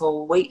like this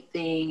whole weight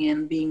thing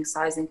and being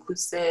size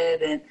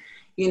inclusive and,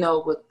 you know,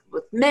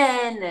 with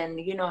men and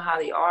you know how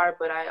they are.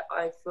 But I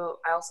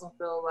also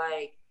feel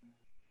like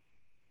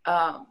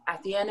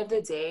at the end of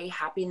the day,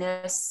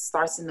 happiness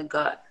starts in the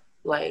gut.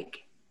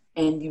 Like,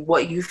 and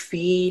what you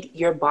feed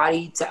your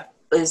body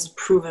is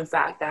proven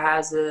fact that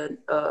has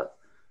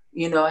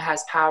you know, it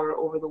has power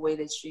over the way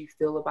that you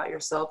feel about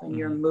yourself and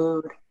your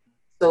mood.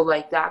 So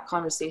like that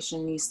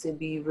conversation needs to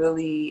be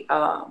really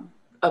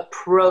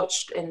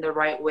approached in the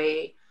right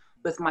way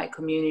with my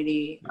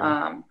community.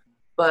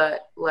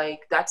 But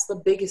like that's the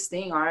biggest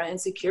thing. Our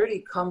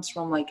insecurity comes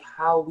from like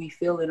how we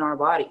feel in our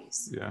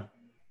bodies. Yeah.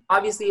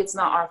 Obviously it's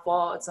not our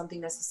fault. It's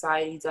something that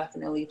society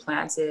definitely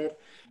planted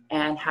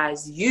and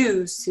has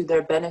used to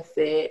their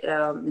benefit,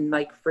 and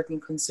like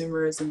freaking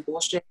consumers and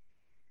bullshit.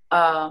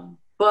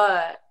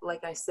 But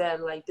like I said,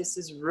 like this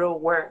is real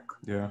work.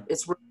 Yeah.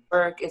 It's real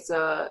work.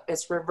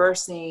 It's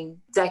reversing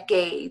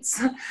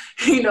decades,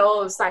 you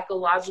know, of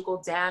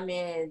psychological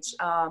damage.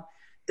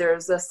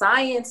 There's a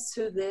science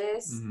to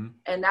this,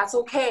 and that's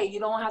okay. You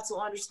don't have to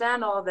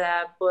understand all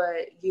that,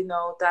 but you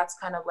know, that's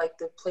kind of like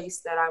the place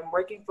that I'm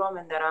working from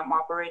and that I'm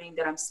operating,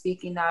 that I'm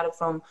speaking out of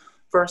from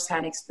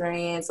firsthand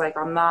experience. Like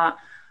I'm not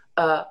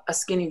a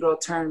skinny girl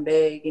turned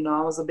big, you know,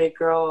 I was a big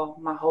girl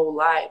my whole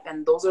life.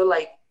 And those are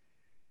like,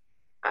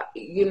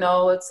 you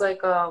know, it's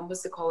like,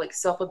 what's it called? Like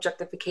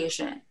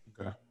self-objectification.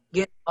 Okay.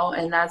 You know,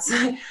 and that's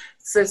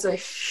such a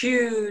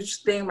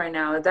huge thing right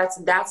now. That's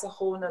a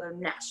whole nother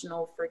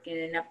national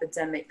freaking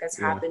epidemic that's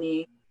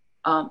happening,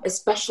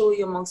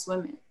 especially amongst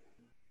women,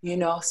 you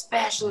know,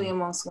 especially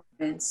amongst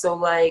women. So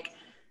like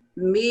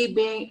me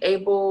being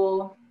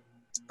able,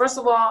 first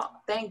of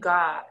all, thank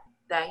God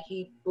that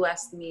he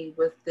blessed me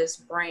with this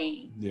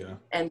brain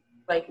and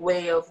like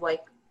way of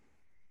like,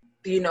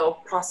 you know,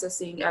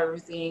 processing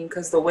everything,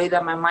 because the way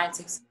that my mind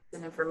takes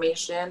in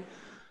information,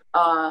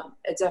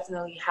 it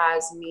definitely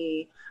has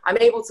me, I'm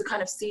able to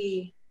kind of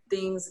see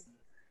things,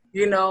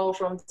 you know,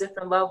 from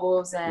different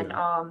levels. And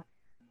I'm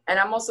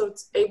also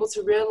able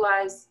to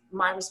realize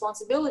my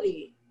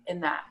responsibility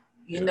in that,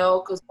 you know,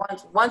 because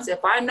once,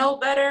 if I know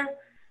better,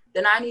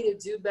 then I need to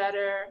do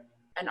better.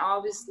 And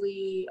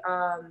obviously,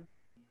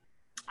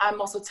 I'm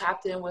also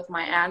tapped in with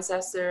my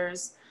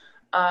ancestors.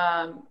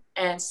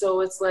 And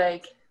so it's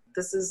like,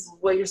 this is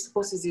what you're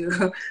supposed to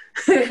do.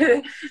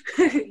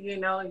 You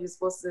know, you're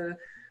supposed to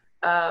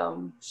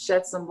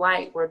shed some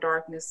light where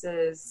darkness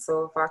is.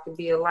 So if I could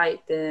be a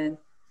light, then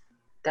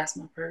that's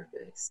my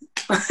purpose.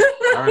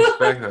 I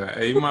respect that.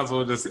 Hey, you might as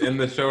well just end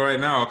the show right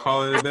now. I'll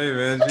call it a day,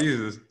 man.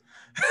 Jesus.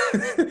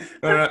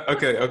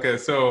 Okay.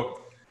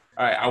 So,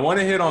 all right. I want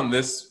to hit on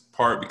this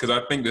part because I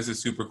think this is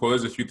super cool.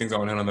 There's a few things I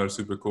want to hit on that are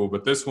super cool,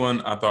 but this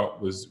one I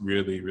thought was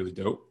really, really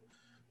dope.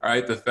 All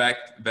right. The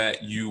fact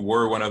that you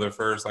were one of the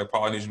first like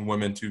Polynesian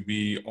women to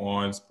be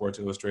on Sports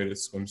Illustrated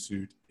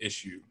swimsuit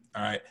issue.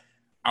 All right.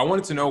 I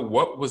wanted to know,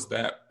 what was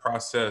that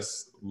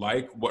process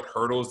like? What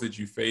hurdles did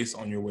you face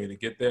on your way to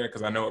get there?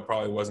 Because I know it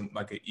probably wasn't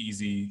like an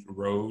easy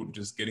road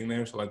just getting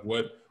there. So like,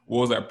 what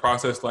was that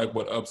process like?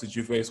 What ups did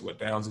you face? What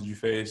downs did you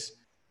face?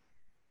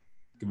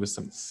 Give us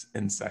some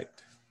insight.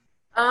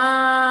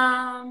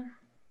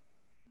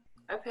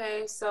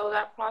 Okay, so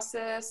that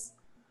process,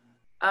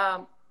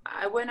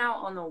 I went out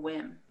on a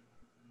whim.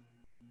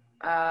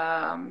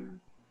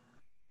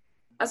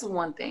 That's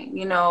one thing,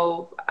 you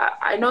know,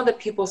 I know that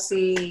people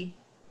see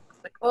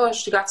like, oh,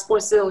 she got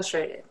Sports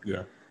Illustrated.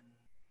 Yeah.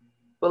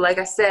 But like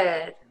I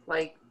said,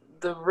 like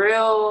the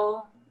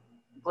real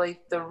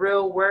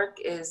work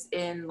is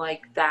in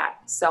like that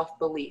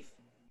self-belief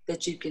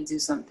that you can do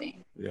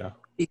something. Yeah.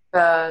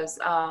 Because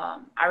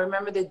I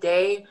remember the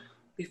day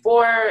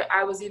before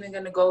I was even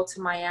going to go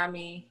to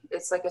Miami.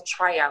 It's like a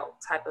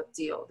tryout type of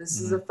deal. This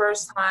is the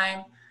first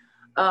time.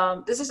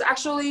 This is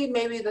actually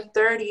maybe the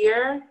third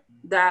year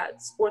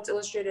that Sports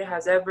Illustrated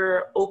has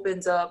ever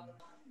opened up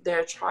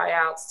their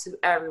tryouts to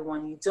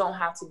everyone. You don't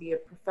have to be a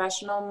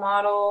professional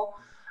model.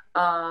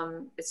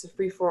 It's a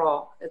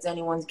free-for-all. It's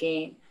anyone's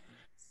game.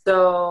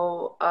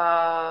 So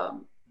I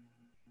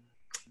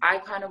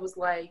kind of was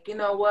like, you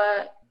know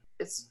what?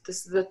 This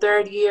is the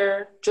third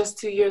year. Just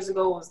 2 years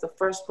ago was the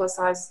first plus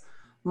size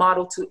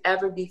model to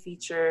ever be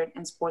featured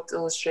in Sports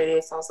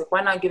Illustrated. So I was like,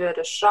 why not give it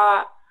a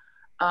shot?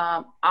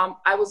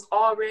 I was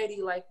already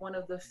like one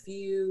of the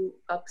few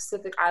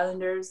Pacific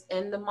Islanders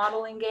in the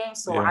modeling game.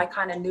 So I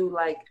kind of knew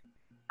like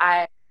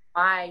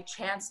my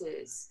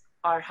chances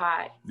are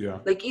high. Yeah.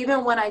 Like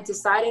even when I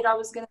decided I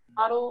was gonna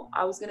model,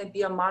 I was gonna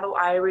be a model,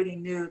 I already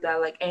knew that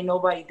like ain't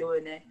nobody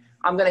doing it.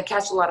 I'm gonna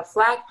catch a lot of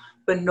flack,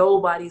 but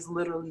nobody's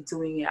literally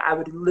doing it. I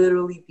would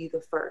literally be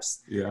the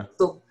first. Yeah.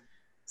 So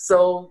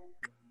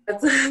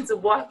to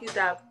walk you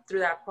through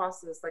that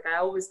process, like I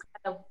always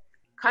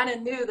kind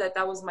of knew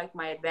that was like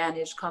my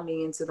advantage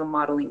coming into the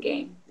modeling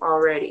game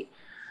already.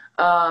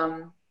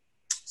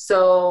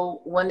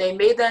 So when they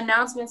made the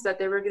announcements that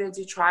they were going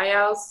to do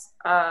tryouts,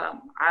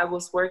 I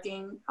was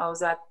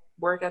at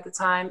work at the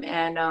time.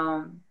 And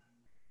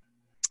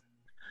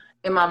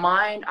in my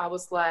mind, I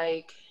was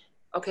like,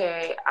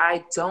 okay,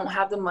 I don't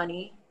have the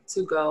money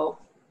to go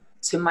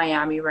to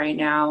Miami right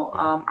now.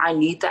 Yeah. I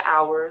need the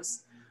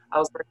hours. I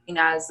was working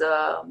as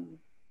I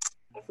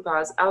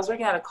forgot. I was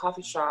working at a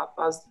coffee shop.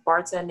 I was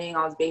bartending.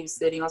 I was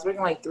babysitting. I was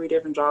working like 3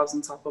 different jobs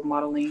on top of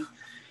modeling.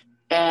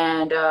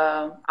 And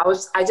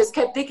I just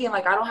kept thinking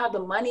like, I don't have the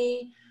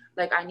money.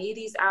 Like, I need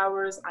these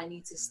hours. I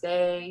need to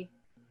stay.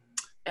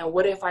 And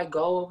what if I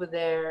go over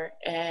there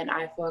and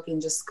I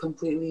fucking just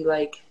completely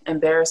like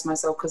embarrass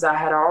myself? Because I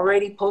had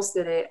already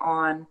posted it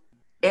on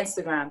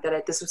Instagram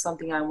that this was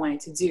something I wanted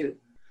to do,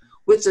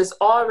 which is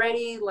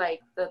already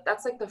like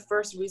that's like the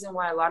first reason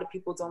why a lot of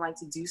people don't like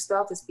to do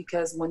stuff, is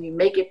because when you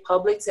make it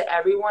public to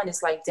everyone,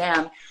 it's like,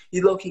 damn,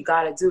 you low-key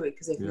gotta do it,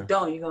 because if you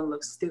don't, you're gonna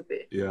look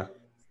stupid. Yeah.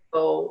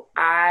 So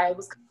I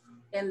was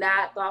in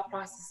that thought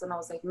process, and I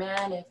was like,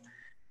 man, if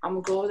I'm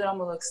gonna go over there, I'm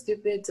gonna look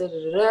stupid. Da,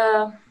 da, da,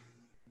 da.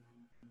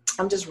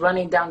 I'm just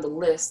running down the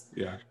list.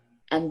 Yeah.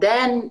 And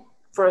then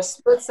for a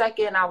split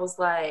second, I was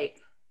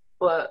like,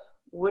 but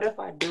what if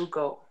I do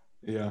go?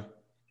 Yeah.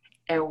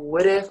 And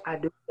what if I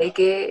do make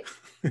it?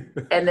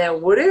 And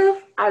then what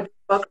if I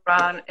fuck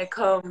around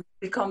and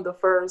become the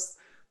first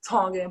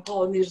Tonga and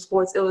Polynesia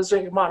Sports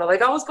Illustrated model?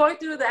 Like, I was going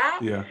through that.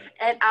 Yeah.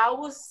 And I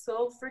was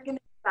so freaking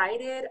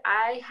excited.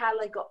 I had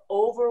like an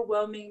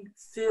overwhelming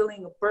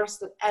feeling, a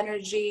burst of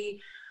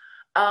energy.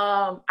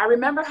 I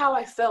remember how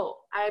I felt.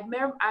 I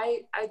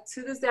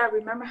to this day, I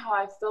remember how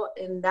I felt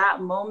in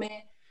that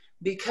moment,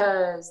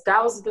 because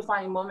that was a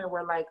defining moment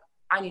where like,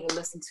 I need to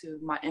listen to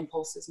my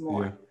impulses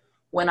more. Yeah.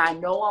 When I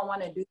know I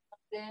want to do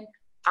something,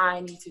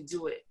 I need to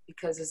do it,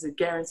 because it's a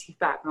guaranteed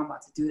fact I'm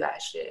about to do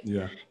that shit.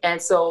 Yeah.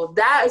 And so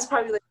that is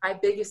probably like my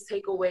biggest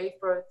takeaway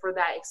for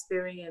that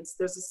experience.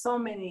 There's so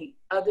many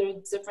other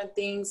different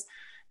things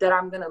that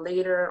I'm gonna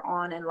later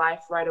on in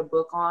life write a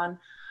book on.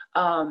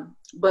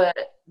 But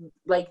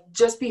like,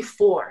 just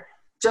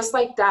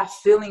like that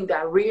feeling,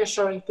 that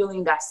reassuring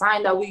feeling, that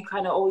sign that we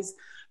kind of always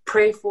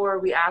pray for,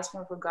 we ask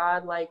for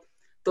God, like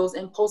those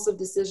impulsive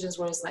decisions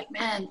where it's like,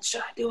 man,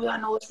 should I do it? I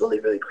know it's really,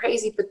 really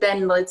crazy. But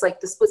then it's like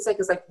the split second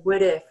is like,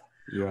 what if?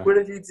 Yeah. What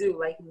if you do?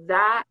 Like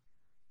that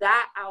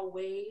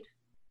outweighed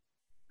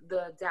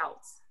the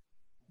doubts.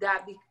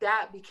 That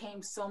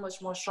became so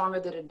much more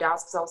stronger than the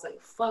doubts, because I was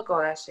like, fuck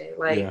all that shit.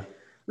 Like, Yeah.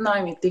 I'm not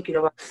even thinking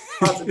about it.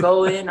 I'm about to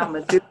go in, I'm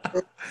going to do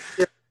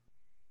this.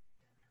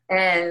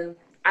 And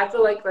I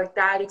feel like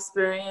that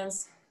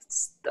experience,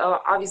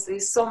 obviously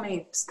so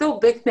many still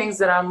big things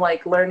that I'm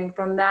like learning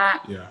from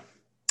that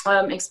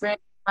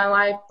experience in my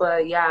life.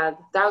 But yeah,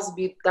 that would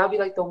be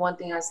like the one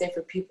thing I say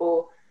for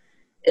people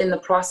in the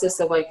process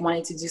of like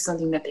wanting to do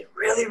something that they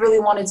really, really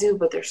want to do,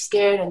 but they're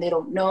scared and they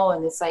don't know.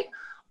 And it's like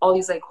all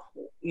these like,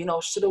 you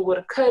know, shoulda,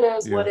 woulda,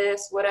 couldas, what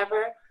ifs,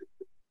 whatever.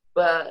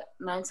 But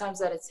 9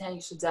 times out of 10,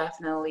 you should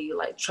definitely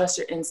like trust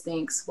your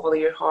instincts, follow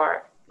your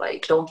heart.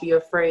 Like, don't be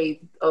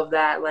afraid of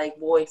that like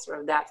voice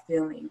or that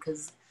feeling,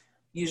 because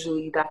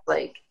usually that's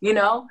like, you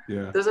know,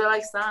 those are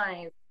like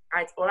signs.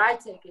 I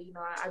take it, you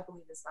know, I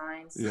believe in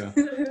signs. Yeah.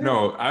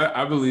 No,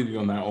 I believe you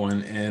on that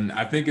one. And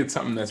I think it's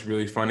something that's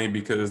really funny,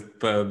 because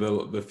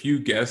the few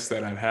guests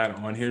that I've had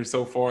on here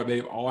so far,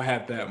 they've all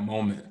had that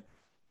moment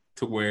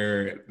to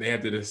where they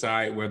had to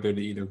decide whether to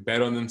either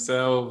bet on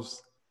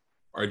themselves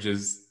or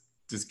just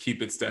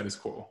keep it status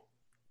quo.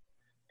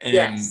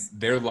 And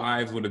their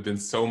lives would have been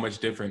so much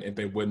different if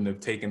they wouldn't have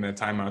taken that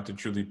time out to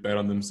truly bet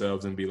on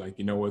themselves and be like,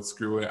 you know what,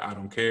 screw it, I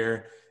don't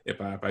care. If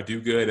I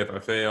do good, if I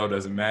fail,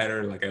 doesn't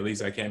matter. Like, at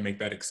least I can't make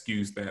that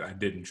excuse that I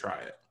didn't try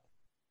it.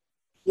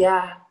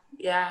 Yeah.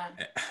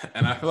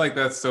 And I feel like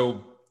that's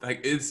so,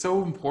 like, it's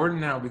so important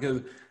now,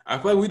 because I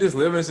feel like we just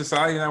live in a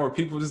society now where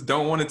people just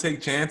don't want to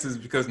take chances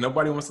because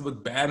nobody wants to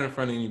look bad in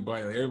front of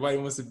anybody. Like, everybody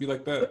wants to be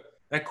like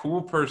that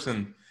cool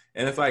person.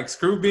 And it's like,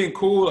 screw being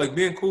cool. Like,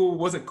 being cool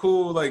wasn't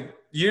cool like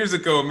years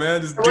ago,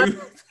 man. Just do.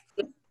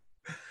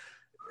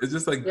 It's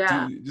just like,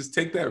 dude, just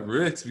take that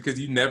risk, because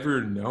you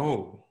never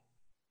know.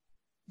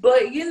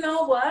 But you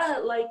know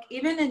what? Like,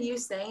 even in you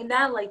saying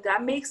that, like,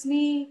 that makes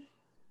me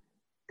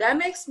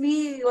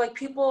like,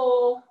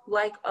 people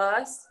like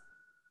us,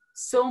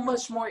 so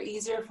much more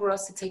easier for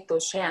us to take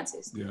those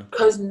chances. Yeah.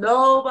 Because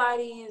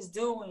nobody is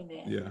doing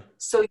it. Yeah.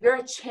 So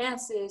your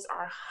chances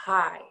are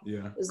high.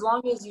 Yeah. As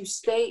long as you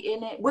stay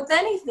in it with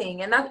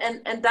anything. And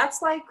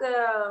that's like,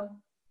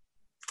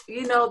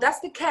 you know,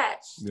 that's the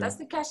catch. Yeah. That's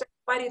the catch that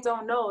everybody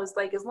don't know. It's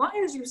like, as long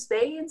as you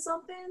stay in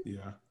something,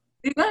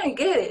 you're going to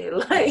get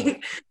it.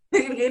 Like,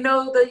 you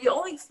know, you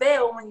only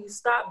fail when you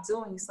stop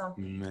doing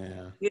something.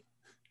 Man.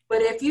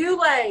 But if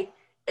you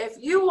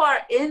are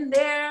in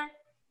there,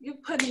 you're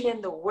putting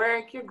in the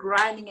work, you're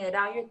grinding it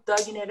out, you're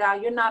thugging it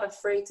out, you're not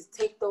afraid to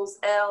take those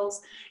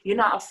L's, you're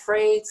not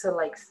afraid to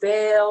like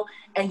fail,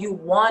 and you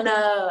want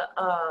to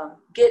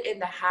get in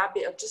the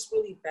habit of just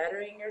really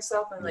bettering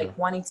yourself and like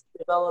wanting to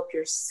develop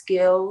your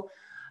skill,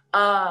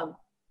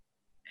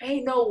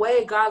 ain't no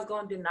way God's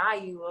going to deny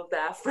you of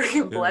that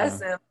freaking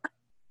blessing.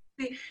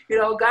 You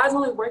know, God's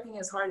only working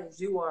as hard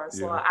as you are.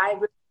 So I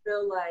really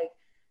feel like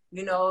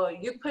You know,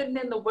 you're putting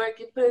in the work,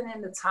 you're putting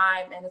in the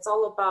time, and it's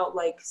all about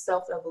like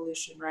self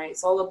evolution, right?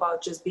 It's all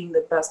about just being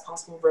the best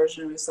possible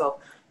version of yourself.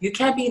 You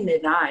can't be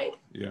denied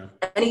Yeah.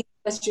 anything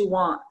that you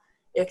want.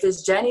 If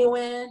it's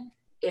genuine,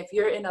 if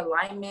you're in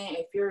alignment,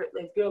 if you're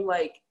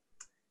like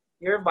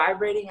you're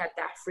vibrating at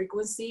that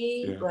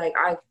frequency, Yeah. like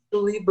I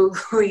truly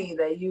believe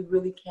that you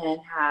really can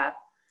have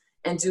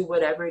and do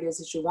whatever it is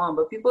that you want.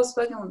 But people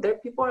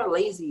are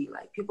lazy.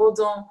 Like people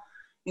don't,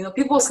 you know,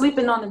 people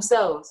sleeping on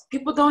themselves.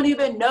 People don't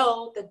even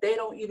know that they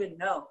don't even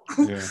know.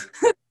 Yeah.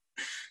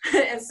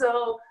 And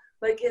so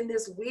like in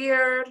this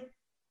weird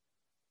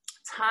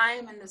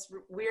time, in this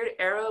weird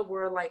era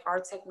where like our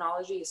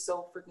technology is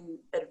so freaking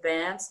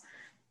advanced,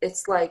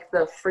 it's like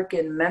the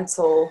freaking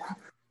mental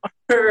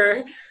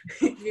or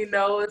you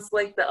know, it's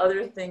like the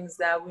other things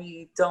that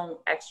we don't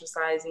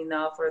exercise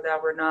enough or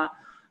that we're not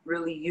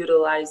really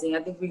utilizing.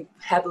 I think we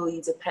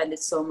heavily depended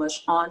so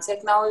much on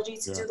technology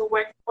to Yeah. do the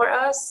work for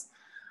us,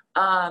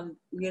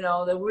 you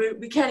know, that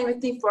we can't even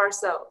think for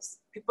ourselves.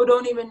 People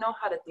don't even know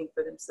how to think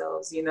for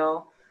themselves, you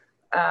know.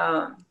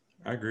 um,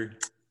 I agree.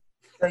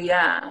 so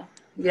yeah,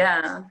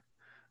 yeah.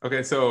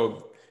 Okay,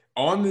 so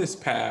on this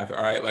path,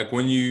 all right, like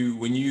when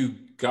you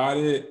got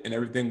it and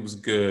everything was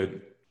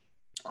good,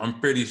 I'm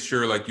pretty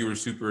sure like you were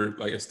super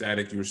like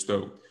ecstatic, you were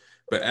stoked.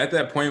 But at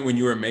that point when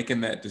you were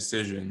making that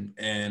decision,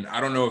 and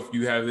I don't know if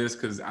you have this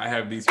because I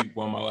have these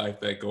people in my life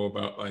that go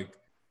about like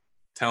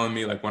telling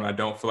me like when I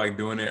don't feel like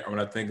doing it or when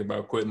I think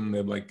about quitting,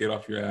 they're like, get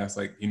off your ass,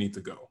 like you need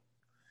to go.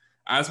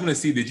 I just want to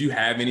see, did you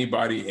have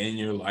anybody in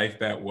your life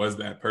that was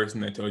that person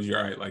that told you,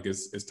 all right, like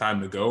it's time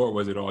to go, or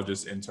was it all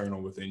just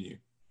internal within you?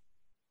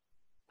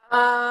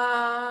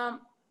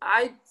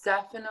 I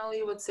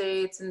definitely would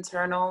say it's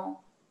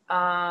internal.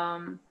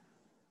 Um,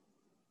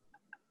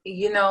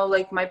 you know,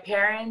 like my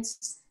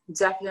parents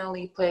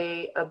definitely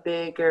play a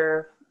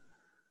bigger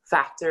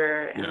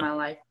factor in Yeah. my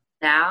life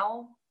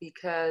now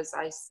because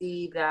I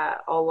see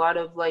that a lot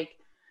of like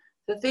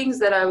the things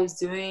that I was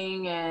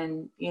doing,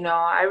 and you know,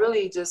 I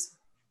really just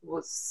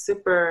was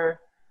super,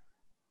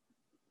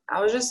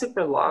 I was just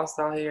super lost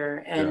out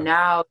here. And Yeah.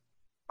 now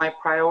my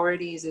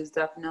priorities is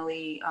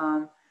definitely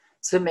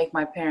to make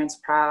my parents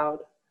proud,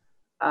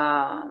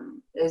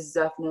 is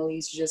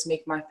definitely to just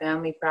make my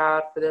family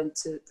proud, for them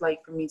to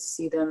like, for me to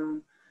see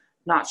them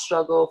not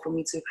struggle, for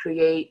me to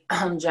create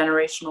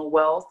generational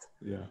wealth,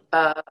 Yeah.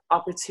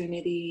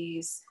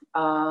 opportunities,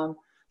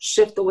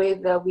 shift the way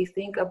that we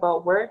think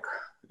about work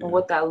and Yeah.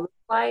 what that looks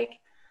like.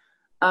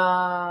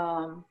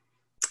 Um,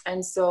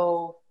 and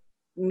so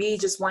me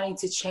just wanting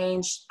to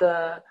change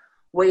the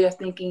way of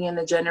thinking and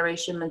the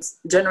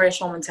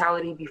generational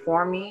mentality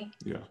before me,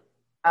 Yeah.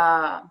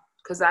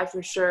 because I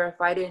for sure, if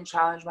I didn't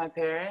challenge my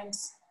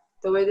parents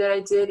the way that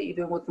I did,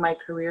 even with my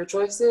career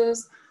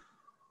choices,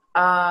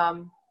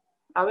 um,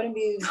 I wouldn't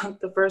be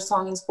the first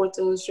song in Sports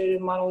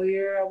Illustrated model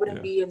here. I wouldn't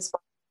Yeah. be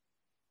inspired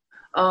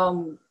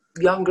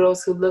young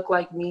girls who look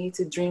like me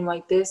to dream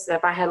like this.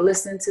 If I had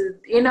listened to,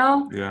 you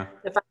know, Yeah.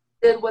 if I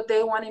did what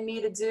they wanted me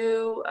to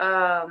do.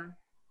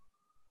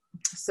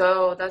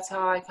 So that's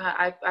how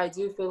I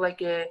do feel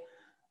like it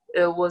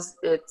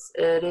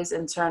is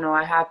internal.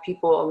 I have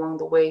people along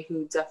the way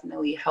who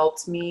definitely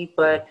helped me, Yeah.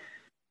 but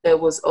it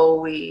was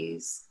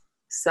always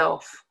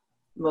self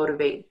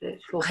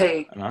motivated.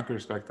 Like, And I can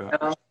respect you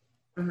that. know,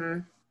 mm-hmm.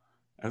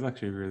 That's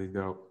actually really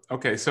dope.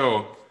 Okay,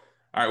 so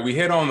all right, we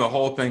hit on the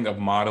whole thing of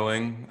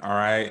modeling, all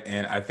right,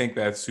 and I think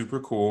that's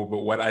super cool. But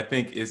what I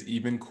think is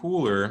even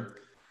cooler,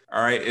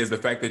 all right, is the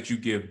fact that you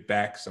give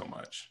back so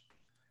much.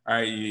 All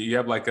right, you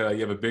have like you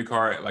have a big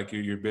heart, like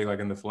you're big like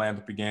in the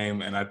philanthropy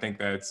game, and I think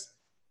that's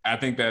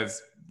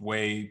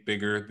way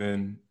bigger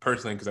than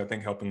personally because I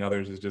think helping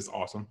others is just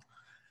awesome.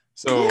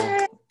 So,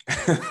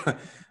 Yeah.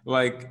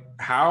 like,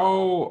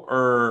 how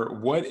or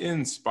what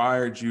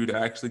inspired you to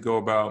actually go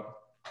about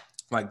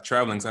like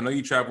traveling? 'Cause I know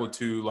you traveled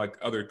to like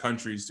other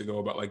countries to go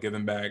about like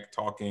giving back,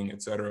 talking,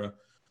 etc.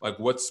 Like,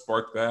 what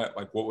sparked that?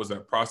 Like, what was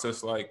that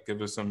process like?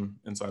 Give us some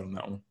insight on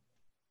that one.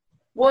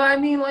 Well, I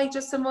mean, like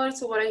just similar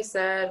to what I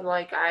said,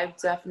 like I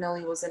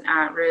definitely was an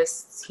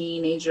at-risk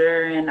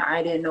teenager and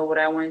I didn't know what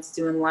I wanted to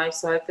do in life.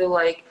 So I feel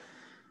like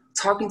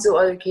talking to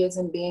other kids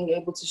and being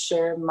able to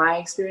share my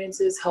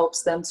experiences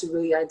helps them to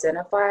really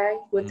identify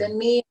Mm, within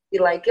me. Be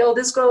like, yo,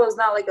 this girl is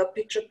not like a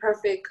picture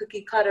perfect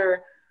cookie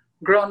cutter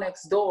girl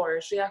next door.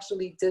 She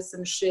actually did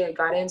some shit,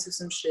 got into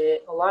some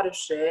shit, a lot of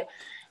shit.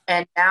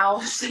 And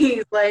now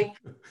she's like,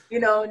 you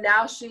know,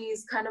 now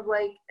she's kind of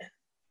like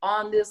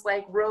on this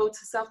like road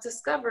to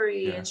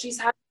self-discovery, yeah, and she's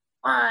having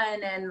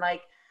fun, and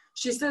like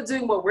she's still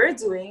doing what we're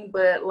doing,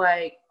 but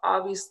like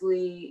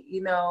obviously,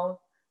 you know,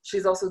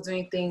 she's also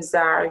doing things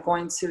that are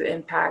going to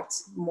impact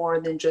more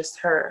than just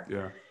her.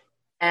 yeah,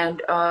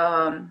 And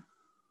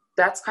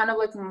that's kind of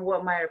like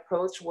what my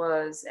approach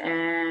was.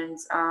 And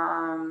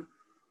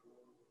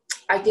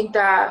I think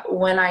that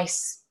when I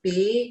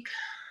speak,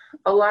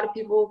 a lot of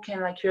people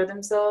can like hear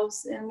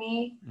themselves in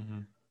me. hmm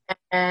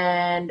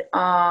And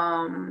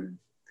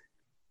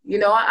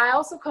I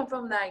also come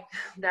from like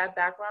that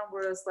background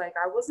where it's like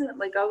I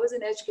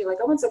wasn't educated. Like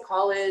I went to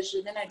college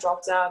and then I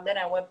dropped out and then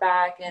I went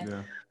back and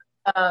Yeah.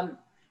 um,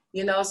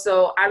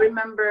 so I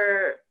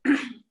remember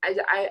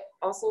I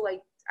also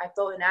like I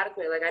felt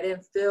inadequate. Like I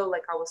didn't feel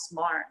like I was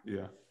smart.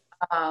 Yeah.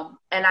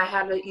 And I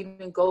had to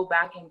even go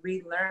back and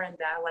relearn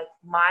that like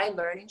my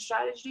learning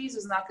strategies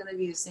is not going to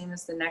be the same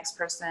as the next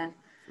person.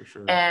 For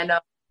sure. And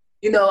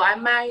I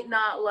might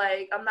not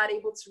I'm not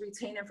able to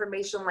retain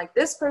information like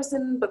this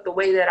person, but the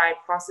way that I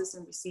process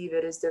and receive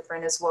it is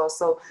different as well.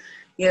 So,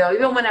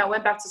 even when I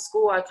went back to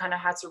school, I kind of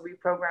had to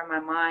reprogram my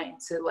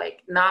mind to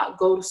like not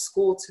go to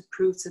school to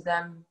prove to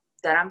them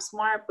that I'm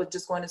smart, but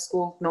just going to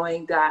school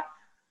knowing that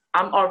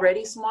I'm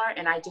already smart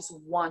and I just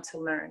want to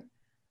learn.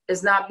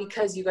 It's not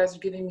because you guys are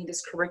giving me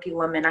this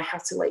curriculum and I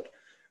have to like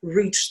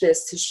reach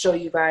this to show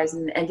you guys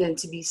and then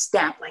to be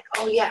stamped like,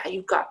 oh yeah,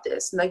 you got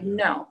this. Like,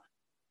 no.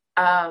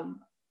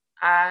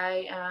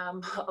 I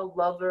am a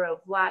lover of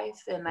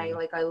life and I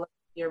love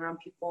to be around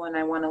people and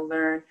I want to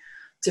learn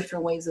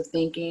different ways of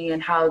thinking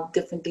and how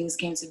different things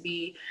came to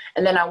be.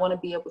 And then I want to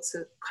be able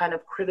to kind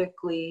of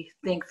critically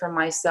think for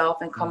myself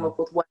and come up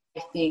with what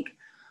I think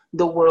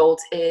the world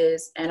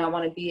is. And I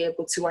want to be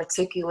able to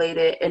articulate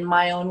it in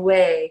my own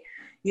way,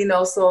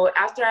 So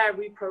after I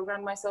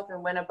reprogrammed myself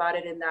and went about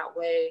it in that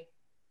way,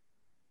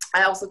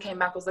 I also came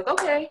back, was like,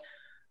 okay,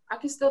 I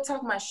can still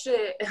talk my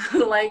shit,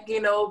 like,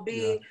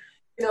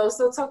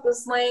 still talk the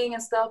slang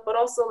and stuff, but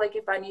also like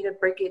if I need to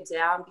break it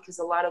down, because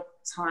a lot of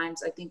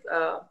times I think,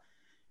 a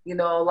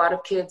lot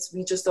of kids,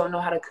 we just don't know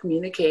how to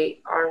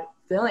communicate our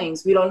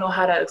feelings. We don't know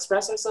how to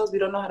express ourselves. We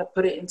don't know how to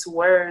put it into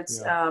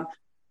words. Yeah.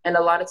 And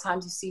a lot of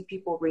times you see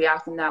people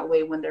react in that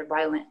way when they're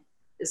violent.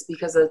 It's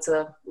because it's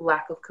a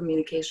lack of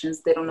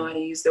communications. They don't know how to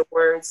use their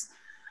words.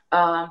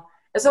 And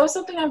so it's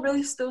something I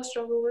really still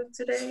struggle with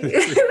today.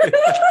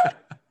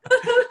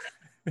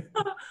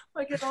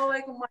 Like,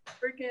 like my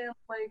freaking,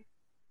 like,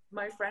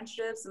 my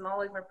friendships and all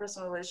like my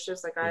personal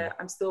relationships, like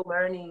I'm still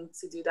learning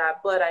to do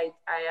that, but I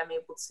am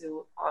able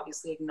to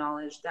obviously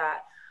acknowledge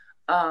that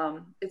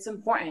it's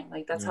important.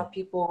 Like that's how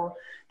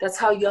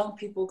young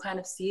people kind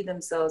of see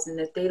themselves, and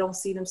if they don't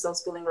see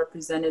themselves feeling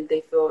represented,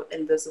 they feel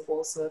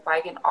invisible. So if I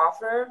can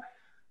offer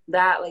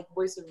that like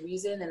voice of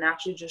reason and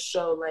actually just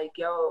show like,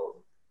 yo,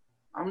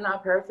 I'm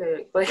not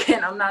perfect, like,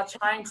 and I'm not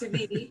trying to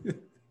be.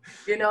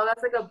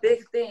 That's like a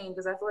big thing,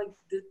 because I feel like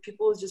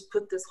people just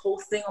put this whole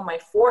thing on my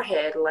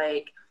forehead,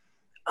 like,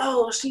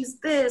 oh, she's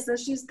this and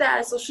she's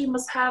that, so she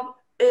must have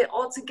it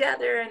all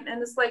together.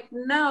 And it's like,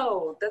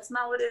 no, that's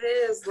not what it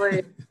is.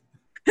 Like,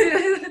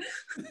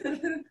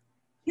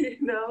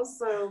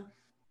 so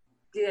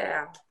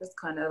yeah, that's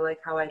kind of like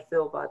how I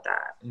feel about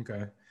that.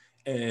 Okay.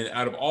 And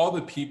out of all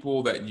the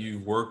people that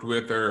you've worked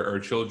with or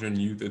children,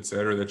 youth, et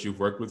cetera, that you've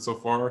worked with so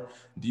far,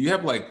 do you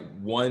have like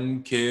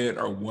one kid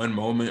or one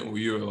moment where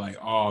you were like,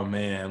 oh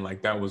man,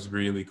 like that was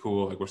really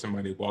cool? Like where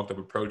somebody walked up,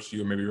 approached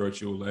you, or maybe wrote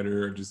you a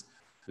letter, or just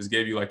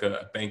gave you like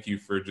a thank you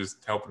for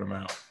just helping them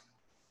out?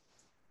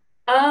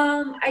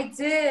 I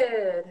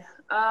did.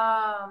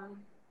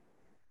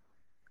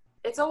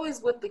 It's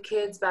always with the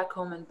kids back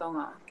home in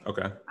Tonga.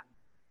 Okay.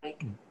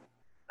 Like,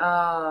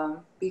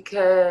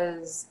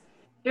 because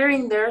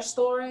hearing their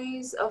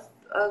stories of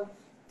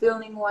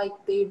feeling like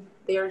they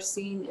are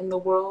seen in the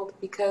world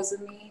because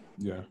of me.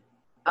 Yeah.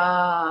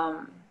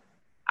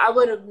 I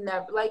would have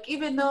never, like,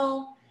 even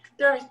though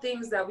there are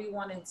things that we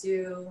want to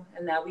do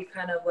and that we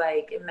kind of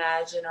like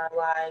imagine our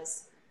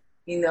lives,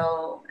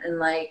 and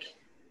like,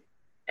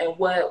 and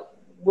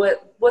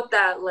what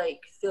that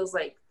like feels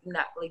like,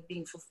 not like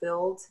being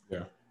fulfilled.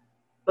 Yeah.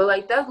 But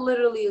like that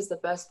literally is the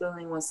best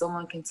feeling, when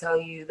someone can tell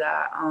you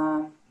that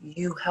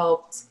you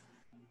helped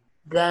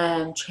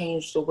them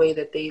change the way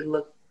that they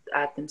looked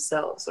at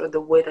themselves, or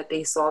the way that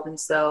they saw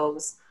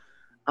themselves,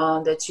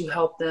 that you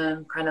helped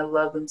them kind of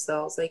love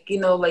themselves, like,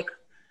 like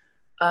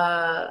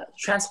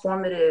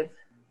transformative,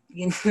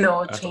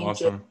 That's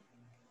change awesome.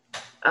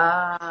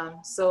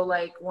 it. So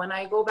like when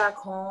I go back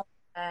home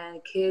and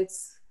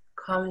kids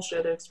come and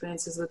share their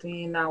experiences with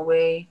me in that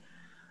way,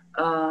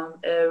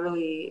 it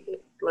really,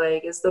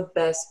 like, it's the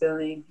best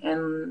feeling.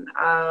 And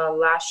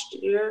last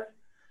year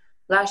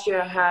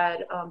I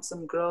had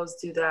some girls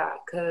do that,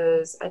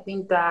 because I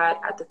think that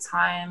at the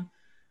time,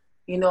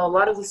 a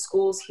lot of the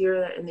schools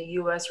here in the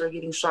US were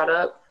getting shot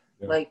up,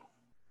 like,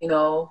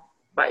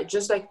 by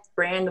just like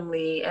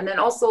randomly. And then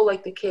also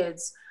like the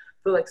kids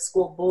for like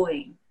school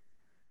bullying.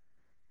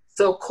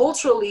 So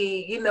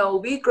culturally,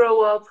 we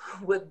grow up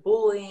with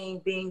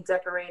bullying being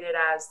decorated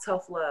as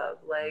tough love,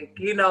 like,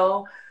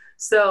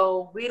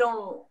 so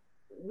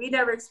we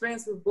never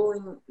experienced with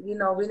bullying, we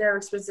never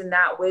experienced in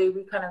that way.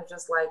 We kind of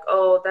just like,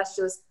 oh, that's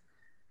just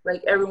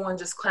like everyone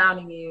just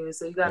clowning you.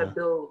 So you got to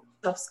build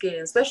tough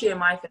skin, especially in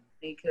my family,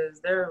 because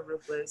they're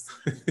ruthless.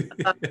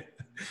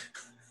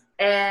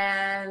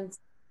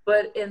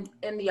 But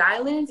in the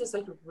islands, it's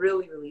like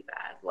really, really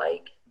bad.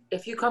 Like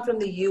if you come from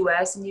the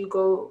US and you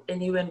go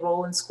and you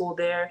enroll in school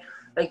there,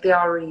 like they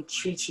already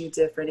treat you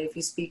different. If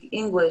you speak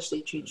English,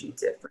 they treat you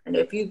different.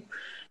 If you,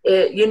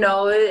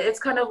 it's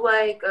kind of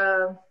like,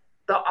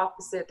 the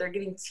opposite. They're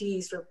getting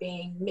teased for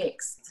being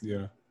mixed,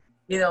 Yeah.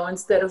 you know,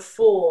 instead of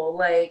full.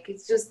 Like,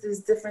 it's just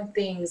these different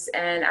things.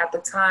 And at the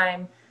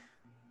time,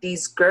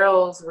 these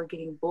girls were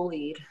getting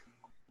bullied.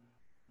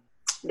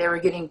 They were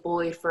getting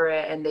bullied for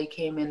it, and they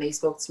came and they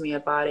spoke to me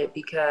about it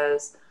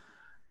because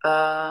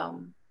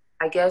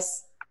I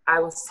guess I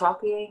was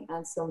talking,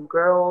 and some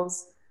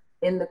girls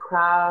in the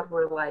crowd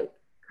were like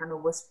kind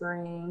of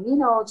whispering, you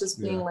know, just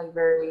being Yeah. like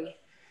very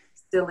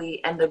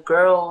silly. And the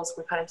girls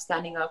were kind of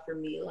standing up for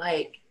me,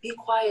 like, be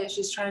quiet,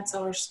 she's trying to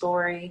tell her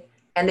story.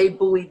 And they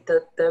bullied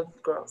the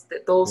girls,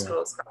 those Yeah.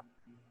 girls.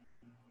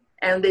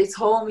 And they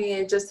told me,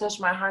 it just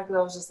touched my heart because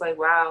I was just like,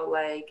 wow,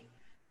 like,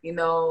 you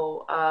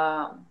know,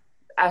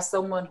 as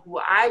someone who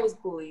I was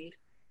bullied,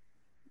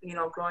 you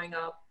know, growing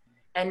up,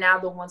 and now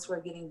the ones who are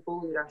getting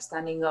bullied are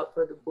standing up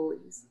for the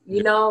bullies. You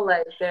Yeah. know,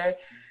 like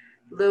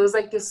there was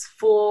like this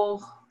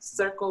full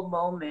circle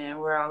moment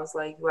where I was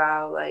like,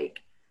 wow,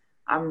 like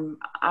I'm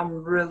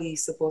really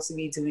supposed to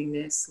be doing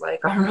this. Like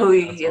I'm That's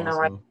really in the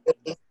right awesome.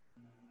 place,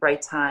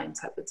 right time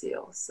type of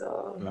deal.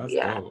 So That's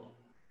yeah. dope.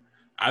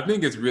 I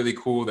think it's really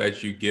cool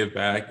that you give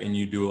back and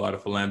you do a lot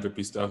of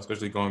philanthropy stuff,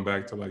 especially going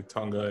back to like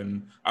Tonga,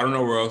 and I don't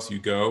know where else you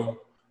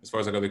go as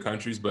far as like other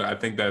countries, but I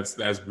think that's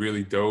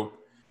really dope.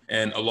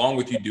 And along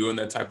with you doing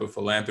that type of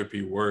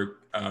philanthropy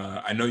work,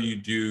 I know you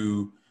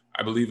do.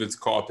 I believe it's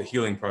called the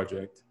Healing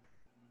Project.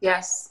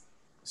 Yes.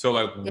 So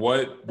like,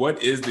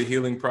 what is the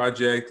Healing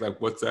Project? Like,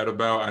 what's that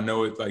about? I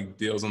know it like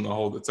deals on the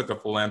whole. It's like a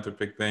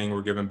philanthropic thing.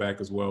 We're giving back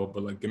as well,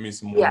 but like, give me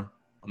some Yeah. more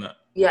on that.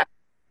 Yeah.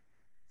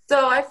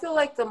 So I feel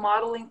like the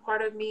modeling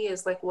part of me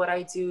is like what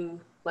I do,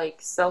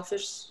 like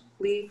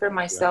selfishly for Yeah.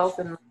 myself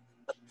and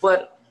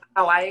what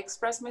how I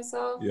express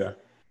myself. Yeah.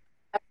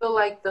 I feel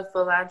like the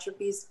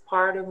philanthropy's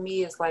part of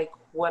me is like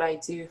what I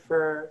do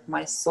for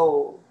my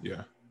soul.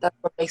 Yeah. That's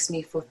what makes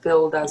me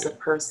fulfilled as a Yeah.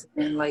 person,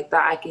 and like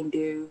that I can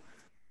do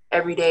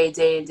every day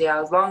in, day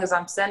out. As long as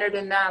I'm centered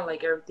in that,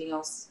 like everything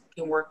else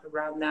can work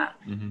around that.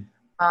 Mm-hmm.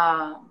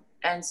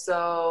 And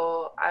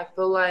so I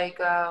feel like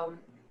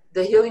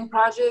the Healing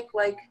Project,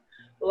 like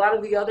a lot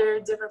of the other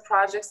different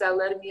projects that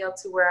led me up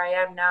to where I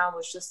am now,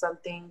 was just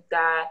something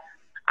that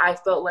I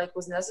felt like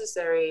was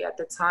necessary at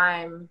the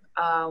time.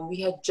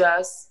 We had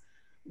just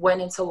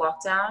went into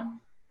lockdown,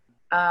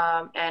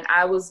 and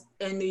I was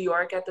in New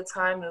York at the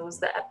time. It was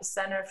the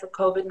epicenter for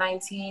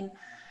COVID-19.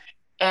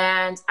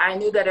 And I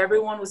knew that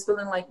everyone was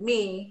feeling like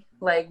me,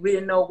 like we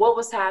didn't know what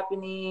was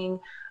happening,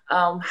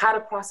 how to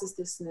process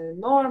this new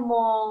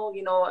normal.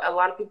 You know, a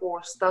lot of people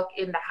were stuck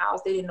in the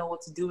house. They didn't know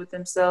what to do with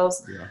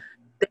themselves. Yeah.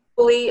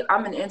 Thankfully,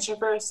 I'm an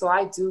introvert, so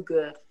I do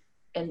good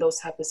in those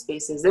type of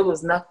spaces. It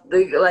was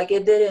nothing, like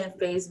it didn't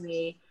phase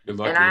me. You're And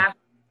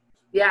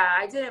lucky.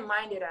 I didn't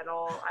mind it at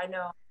all. I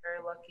know, I'm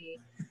very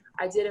lucky.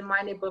 I didn't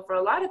mind it, but for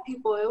a lot of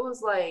people, it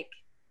was like,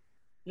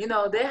 you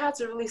know, they had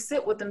to really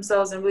sit with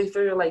themselves and really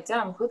figure like,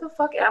 damn, who the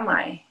fuck am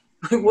I?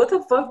 What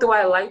the fuck do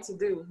I like to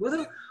do? Who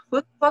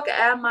the fuck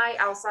am I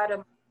outside of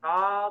my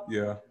job?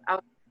 Yeah.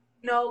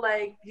 You know,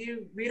 like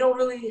we don't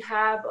really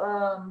have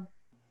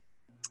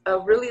a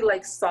really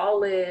like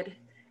solid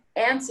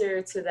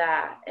answer to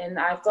that. And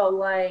I felt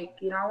like,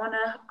 you know,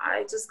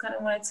 I just kind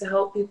of wanted to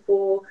help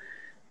people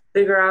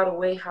figure out a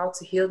way how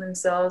to heal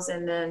themselves.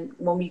 And then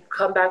when we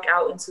come back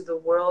out into the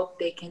world,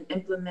 they can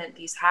implement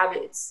these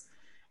habits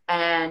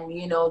and,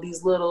 you know,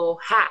 these little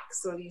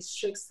hacks or these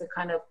tricks to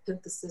kind of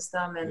pimp the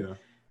system and Yeah.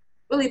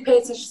 really pay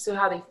attention to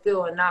how they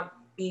feel and not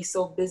be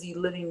so busy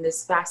living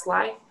this fast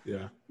life.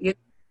 Yeah.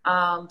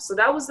 So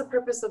that was the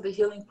purpose of the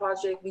Healing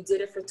Project. We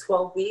did it for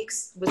 12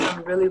 weeks, which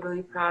I'm really,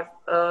 really proud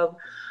of.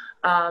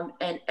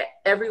 And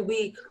every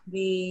week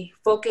we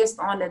focused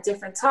on a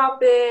different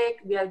topic.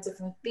 We had a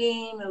different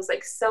theme. It was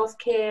like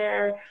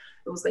self-care.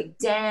 It was like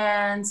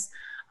dance.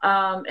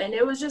 And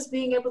it was just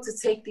being able to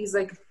take these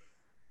like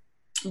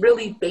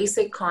really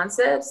basic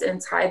concepts and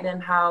tie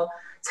them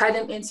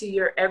into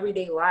your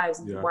everyday lives.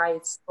 And Yeah. why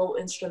it's so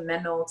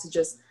instrumental to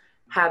just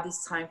have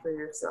this time for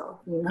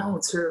yourself, you know,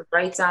 to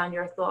write down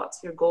your thoughts,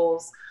 your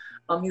goals.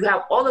 You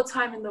have all the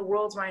time in the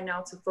world right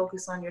now to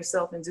focus on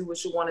yourself and do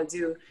what you want to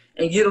do,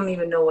 and you don't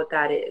even know what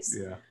that is.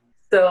 Yeah.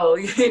 So,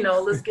 you know,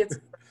 let's get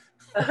to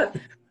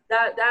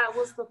that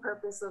was the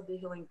purpose of the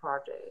Healing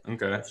Project.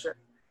 Okay. For sure.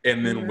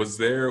 And then was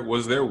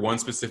there one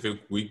specific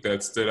week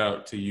that stood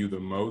out to you the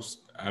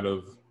most out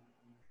of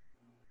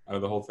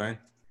the whole thing?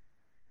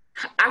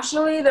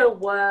 Actually,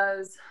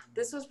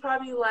 this was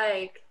probably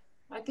like,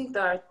 I think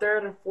our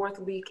third or fourth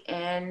week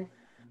in.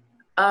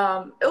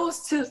 It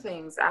was two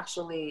things,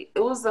 actually.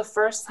 It was the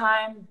first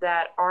time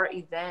that our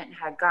event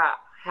had got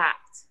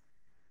hacked.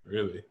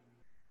 Really?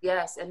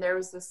 Yes, and there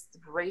was this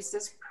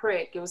racist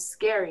prick. It was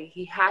scary.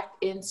 He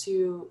hacked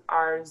into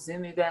our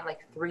Zoom event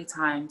like 3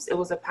 times. It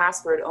was a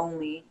password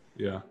only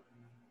Yeah.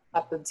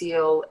 type of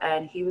deal,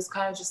 and he was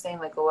kind of just saying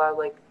like a lot of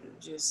like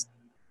just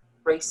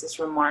racist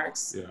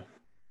remarks. Yeah.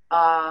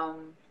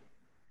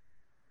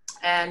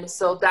 And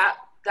so that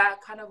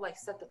kind of like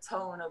set the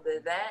tone of the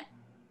event.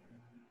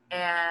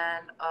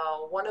 And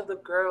one of the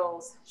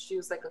girls, she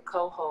was like a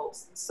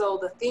co-host. So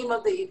the theme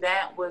of the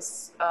event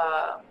was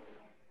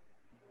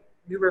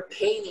we were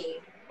painting,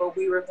 but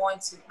we were going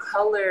to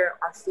color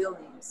our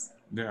feelings,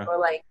 Yeah. or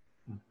like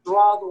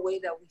draw the way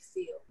that we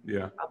feel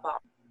Yeah.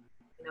 about,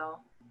 you know.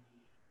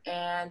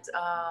 And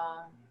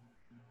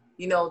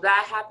you know,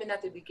 that happened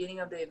at the beginning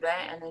of the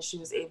event, and then she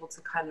was able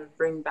to kind of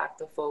bring back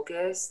the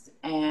focus,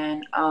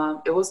 and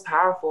it was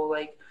powerful.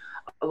 Like,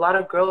 a lot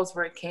of girls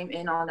came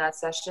in on that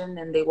session,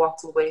 and they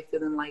walked away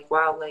feeling like,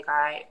 wow, like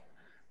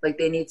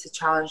they need to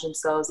challenge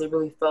themselves. They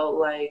really felt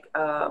like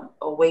a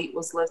weight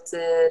was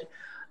lifted,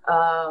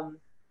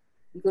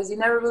 because you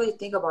never really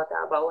think about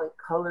that, about like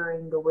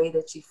coloring the way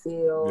that you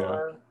feel, Yeah.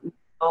 or, you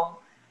know,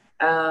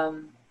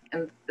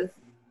 and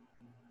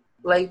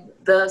like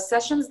the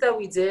sessions that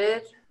we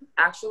did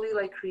actually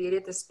like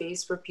created the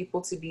space for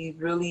people to be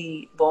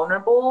really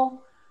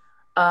vulnerable.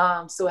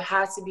 So it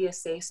has to be a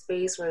safe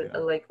space where,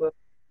 like,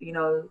 you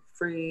know,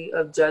 free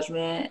of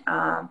judgment.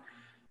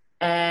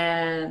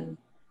 And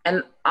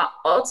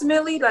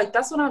ultimately, like,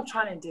 that's what I'm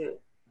trying to do.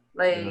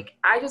 Like,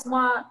 I just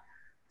want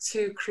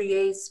to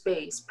create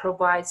space,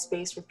 provide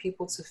space for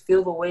people to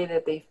feel the way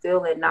that they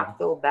feel and not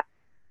feel bad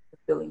for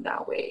feeling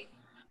that way,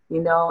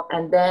 you know?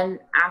 And then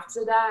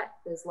after that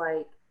is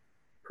like,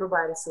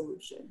 provide a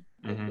solution.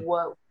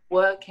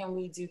 What can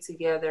we do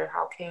together?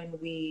 How can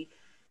we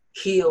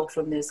heal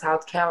from this? How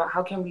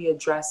can we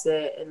address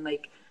it and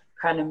like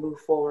kind of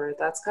move forward?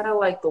 That's kind of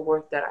like the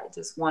work that I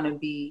just want to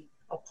be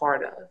a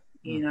part of,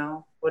 you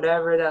know,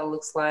 whatever that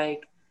looks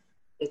like.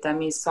 If that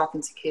means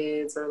talking to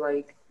kids or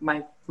like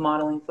my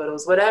modeling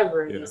photos,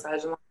 whatever it is, I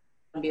just want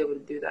to be able to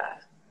do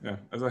that. Yeah,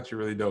 that's actually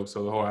really dope.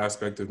 So the whole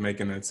aspect of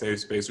making that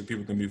safe space where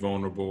people can be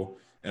vulnerable,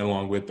 and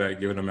along with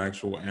that, giving them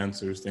actual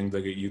answers, things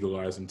they could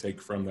utilize and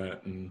take from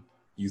that and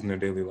use in their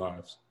daily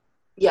lives.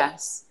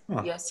 Yes.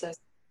 Yes.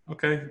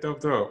 Okay,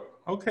 dope.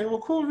 Okay, well,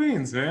 cool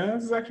beans, man.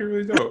 This is actually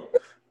really dope.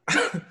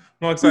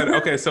 I'm excited.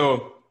 Okay,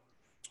 so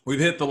we've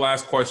hit the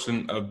last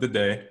question of the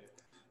day.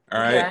 All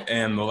right. Okay.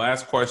 And the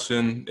last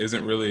question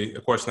isn't really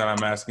a question that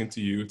I'm asking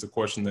to you. It's a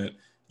question that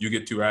you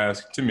get to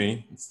ask to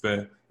me. It's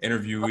the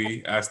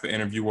interviewee ask the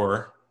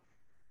interviewer.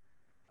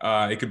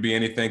 It could be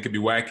anything. It could be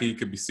wacky. It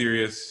could be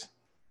serious.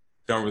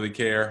 Don't really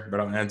care, but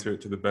I'll answer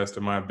it to the best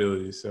of my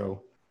ability.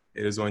 So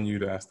it is on you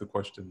to ask the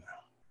question now.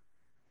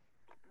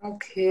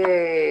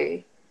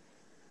 Okay.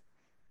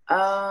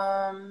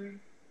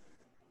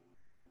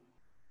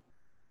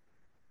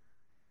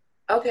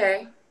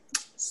 Okay.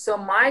 So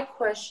my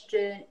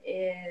question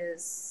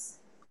is,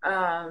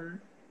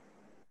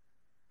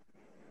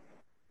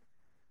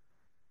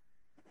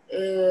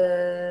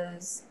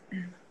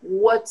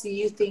 what do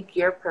you think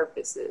your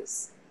purpose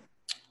is?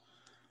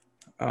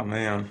 Oh,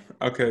 man.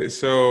 Okay.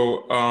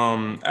 So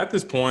at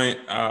this point,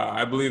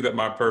 I believe that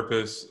my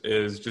purpose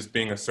is just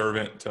being a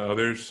servant to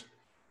others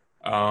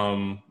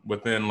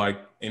within like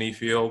any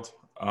field.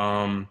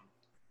 I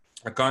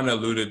kind of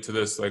alluded to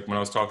this like when I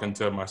was talking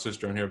to my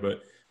sister in here,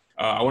 but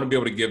I want to be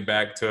able to give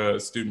back to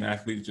student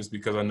athletes just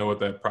because I know what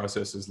that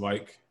process is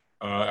like.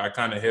 I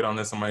kind of hit on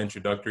this in my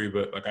introductory,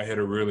 but like I hit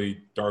a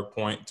really dark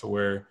point to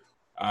where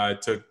I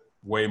took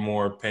way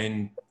more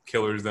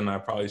painkillers than I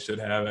probably should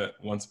have at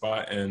one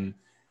spot. And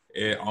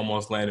it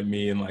almost landed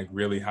me in like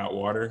really hot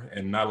water.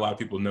 And not a lot of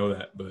people know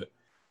that, but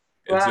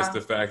it's just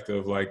the fact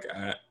of like,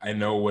 I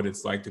know what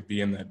it's like to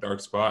be in that dark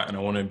spot, and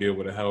I want to be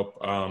able to help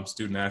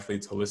student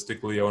athletes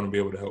holistically. I want to be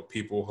able to help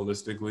people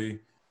holistically,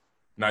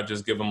 not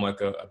just give them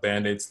like a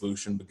Band-Aid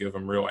solution, but give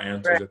them real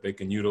answers that they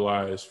can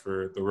utilize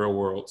for the real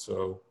world.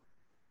 So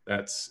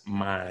that's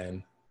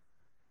mine.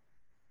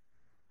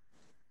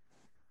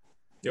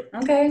 Yep.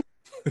 Okay.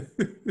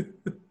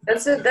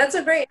 That's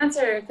a great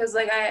answer, because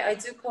like I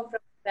do come from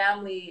a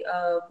family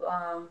of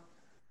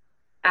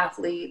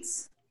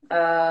athletes,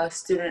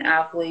 student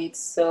athletes.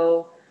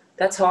 So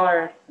that's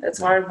hard. That's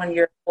hard when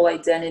your whole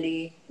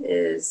identity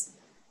is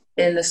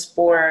in the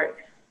sport,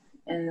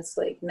 and it's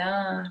like,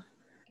 nah,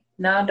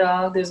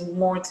 dog, there's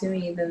more to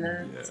me than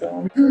that. Yeah.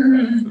 So.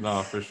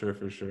 No, for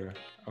sure.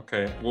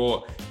 Okay.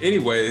 Well,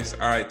 anyways,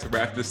 all right, to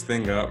wrap this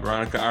thing up,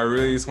 Veronica, I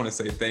really just want to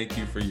say thank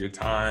you for your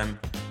time.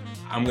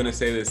 I'm going to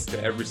say this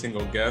to every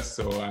single guest,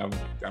 so I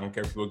don't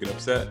care if people get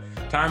upset.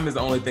 Time is the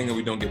only thing that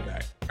we don't get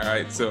back, all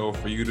right? So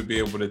for you to be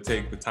able to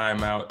take the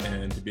time out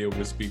and to be able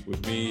to speak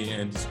with me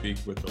and to speak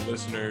with the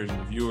listeners and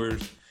the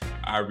viewers,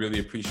 I really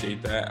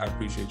appreciate that. I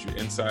appreciate your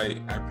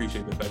insight. I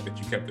appreciate the fact that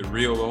you kept it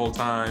real the whole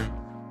time,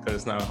 because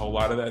it's not a whole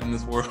lot of that in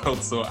this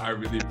world. So I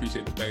really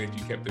appreciate the fact that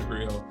you kept it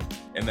real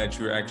and that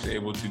you were actually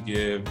able to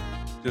give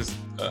just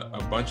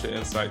a bunch of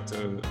insight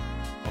on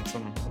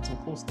some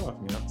cool stuff,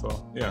 man.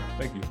 So yeah,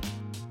 thank you.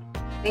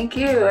 Thank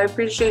you. I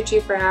appreciate you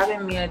for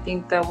having me. I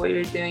think that what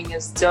you're doing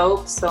is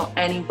dope. So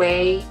any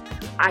way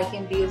I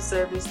can be of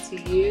service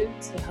to you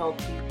to help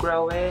you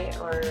grow it,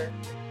 or,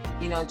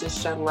 you know, just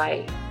shed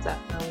light,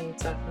 definitely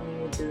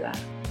will do that.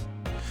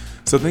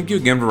 So thank you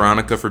again,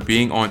 Veronica, for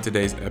being on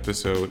today's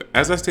episode.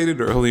 As I stated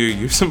earlier,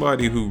 you're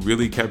somebody who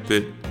really kept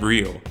it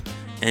real.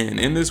 And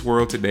in this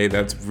world today,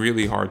 that's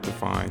really hard to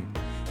find.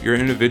 You're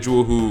an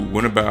individual who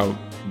went about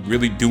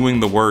really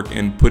doing the work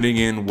and putting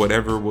in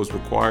whatever was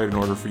required in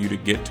order for you to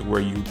get to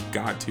where you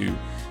got to.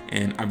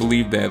 And I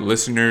believe that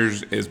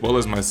listeners, as well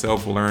as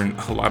myself, will learn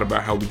a lot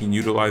about how we can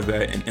utilize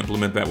that and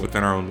implement that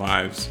within our own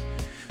lives.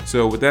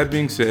 So with that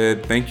being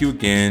said, thank you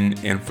again.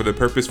 And for the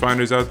purpose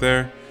finders out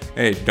there,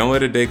 hey, don't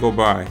let a day go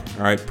by.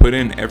 All right, put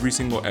in every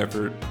single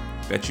effort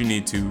that you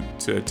need to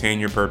attain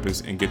your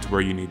purpose and get to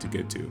where you need to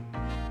get to.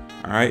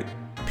 All right,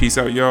 peace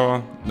out,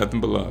 y'all.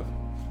 Nothing but love.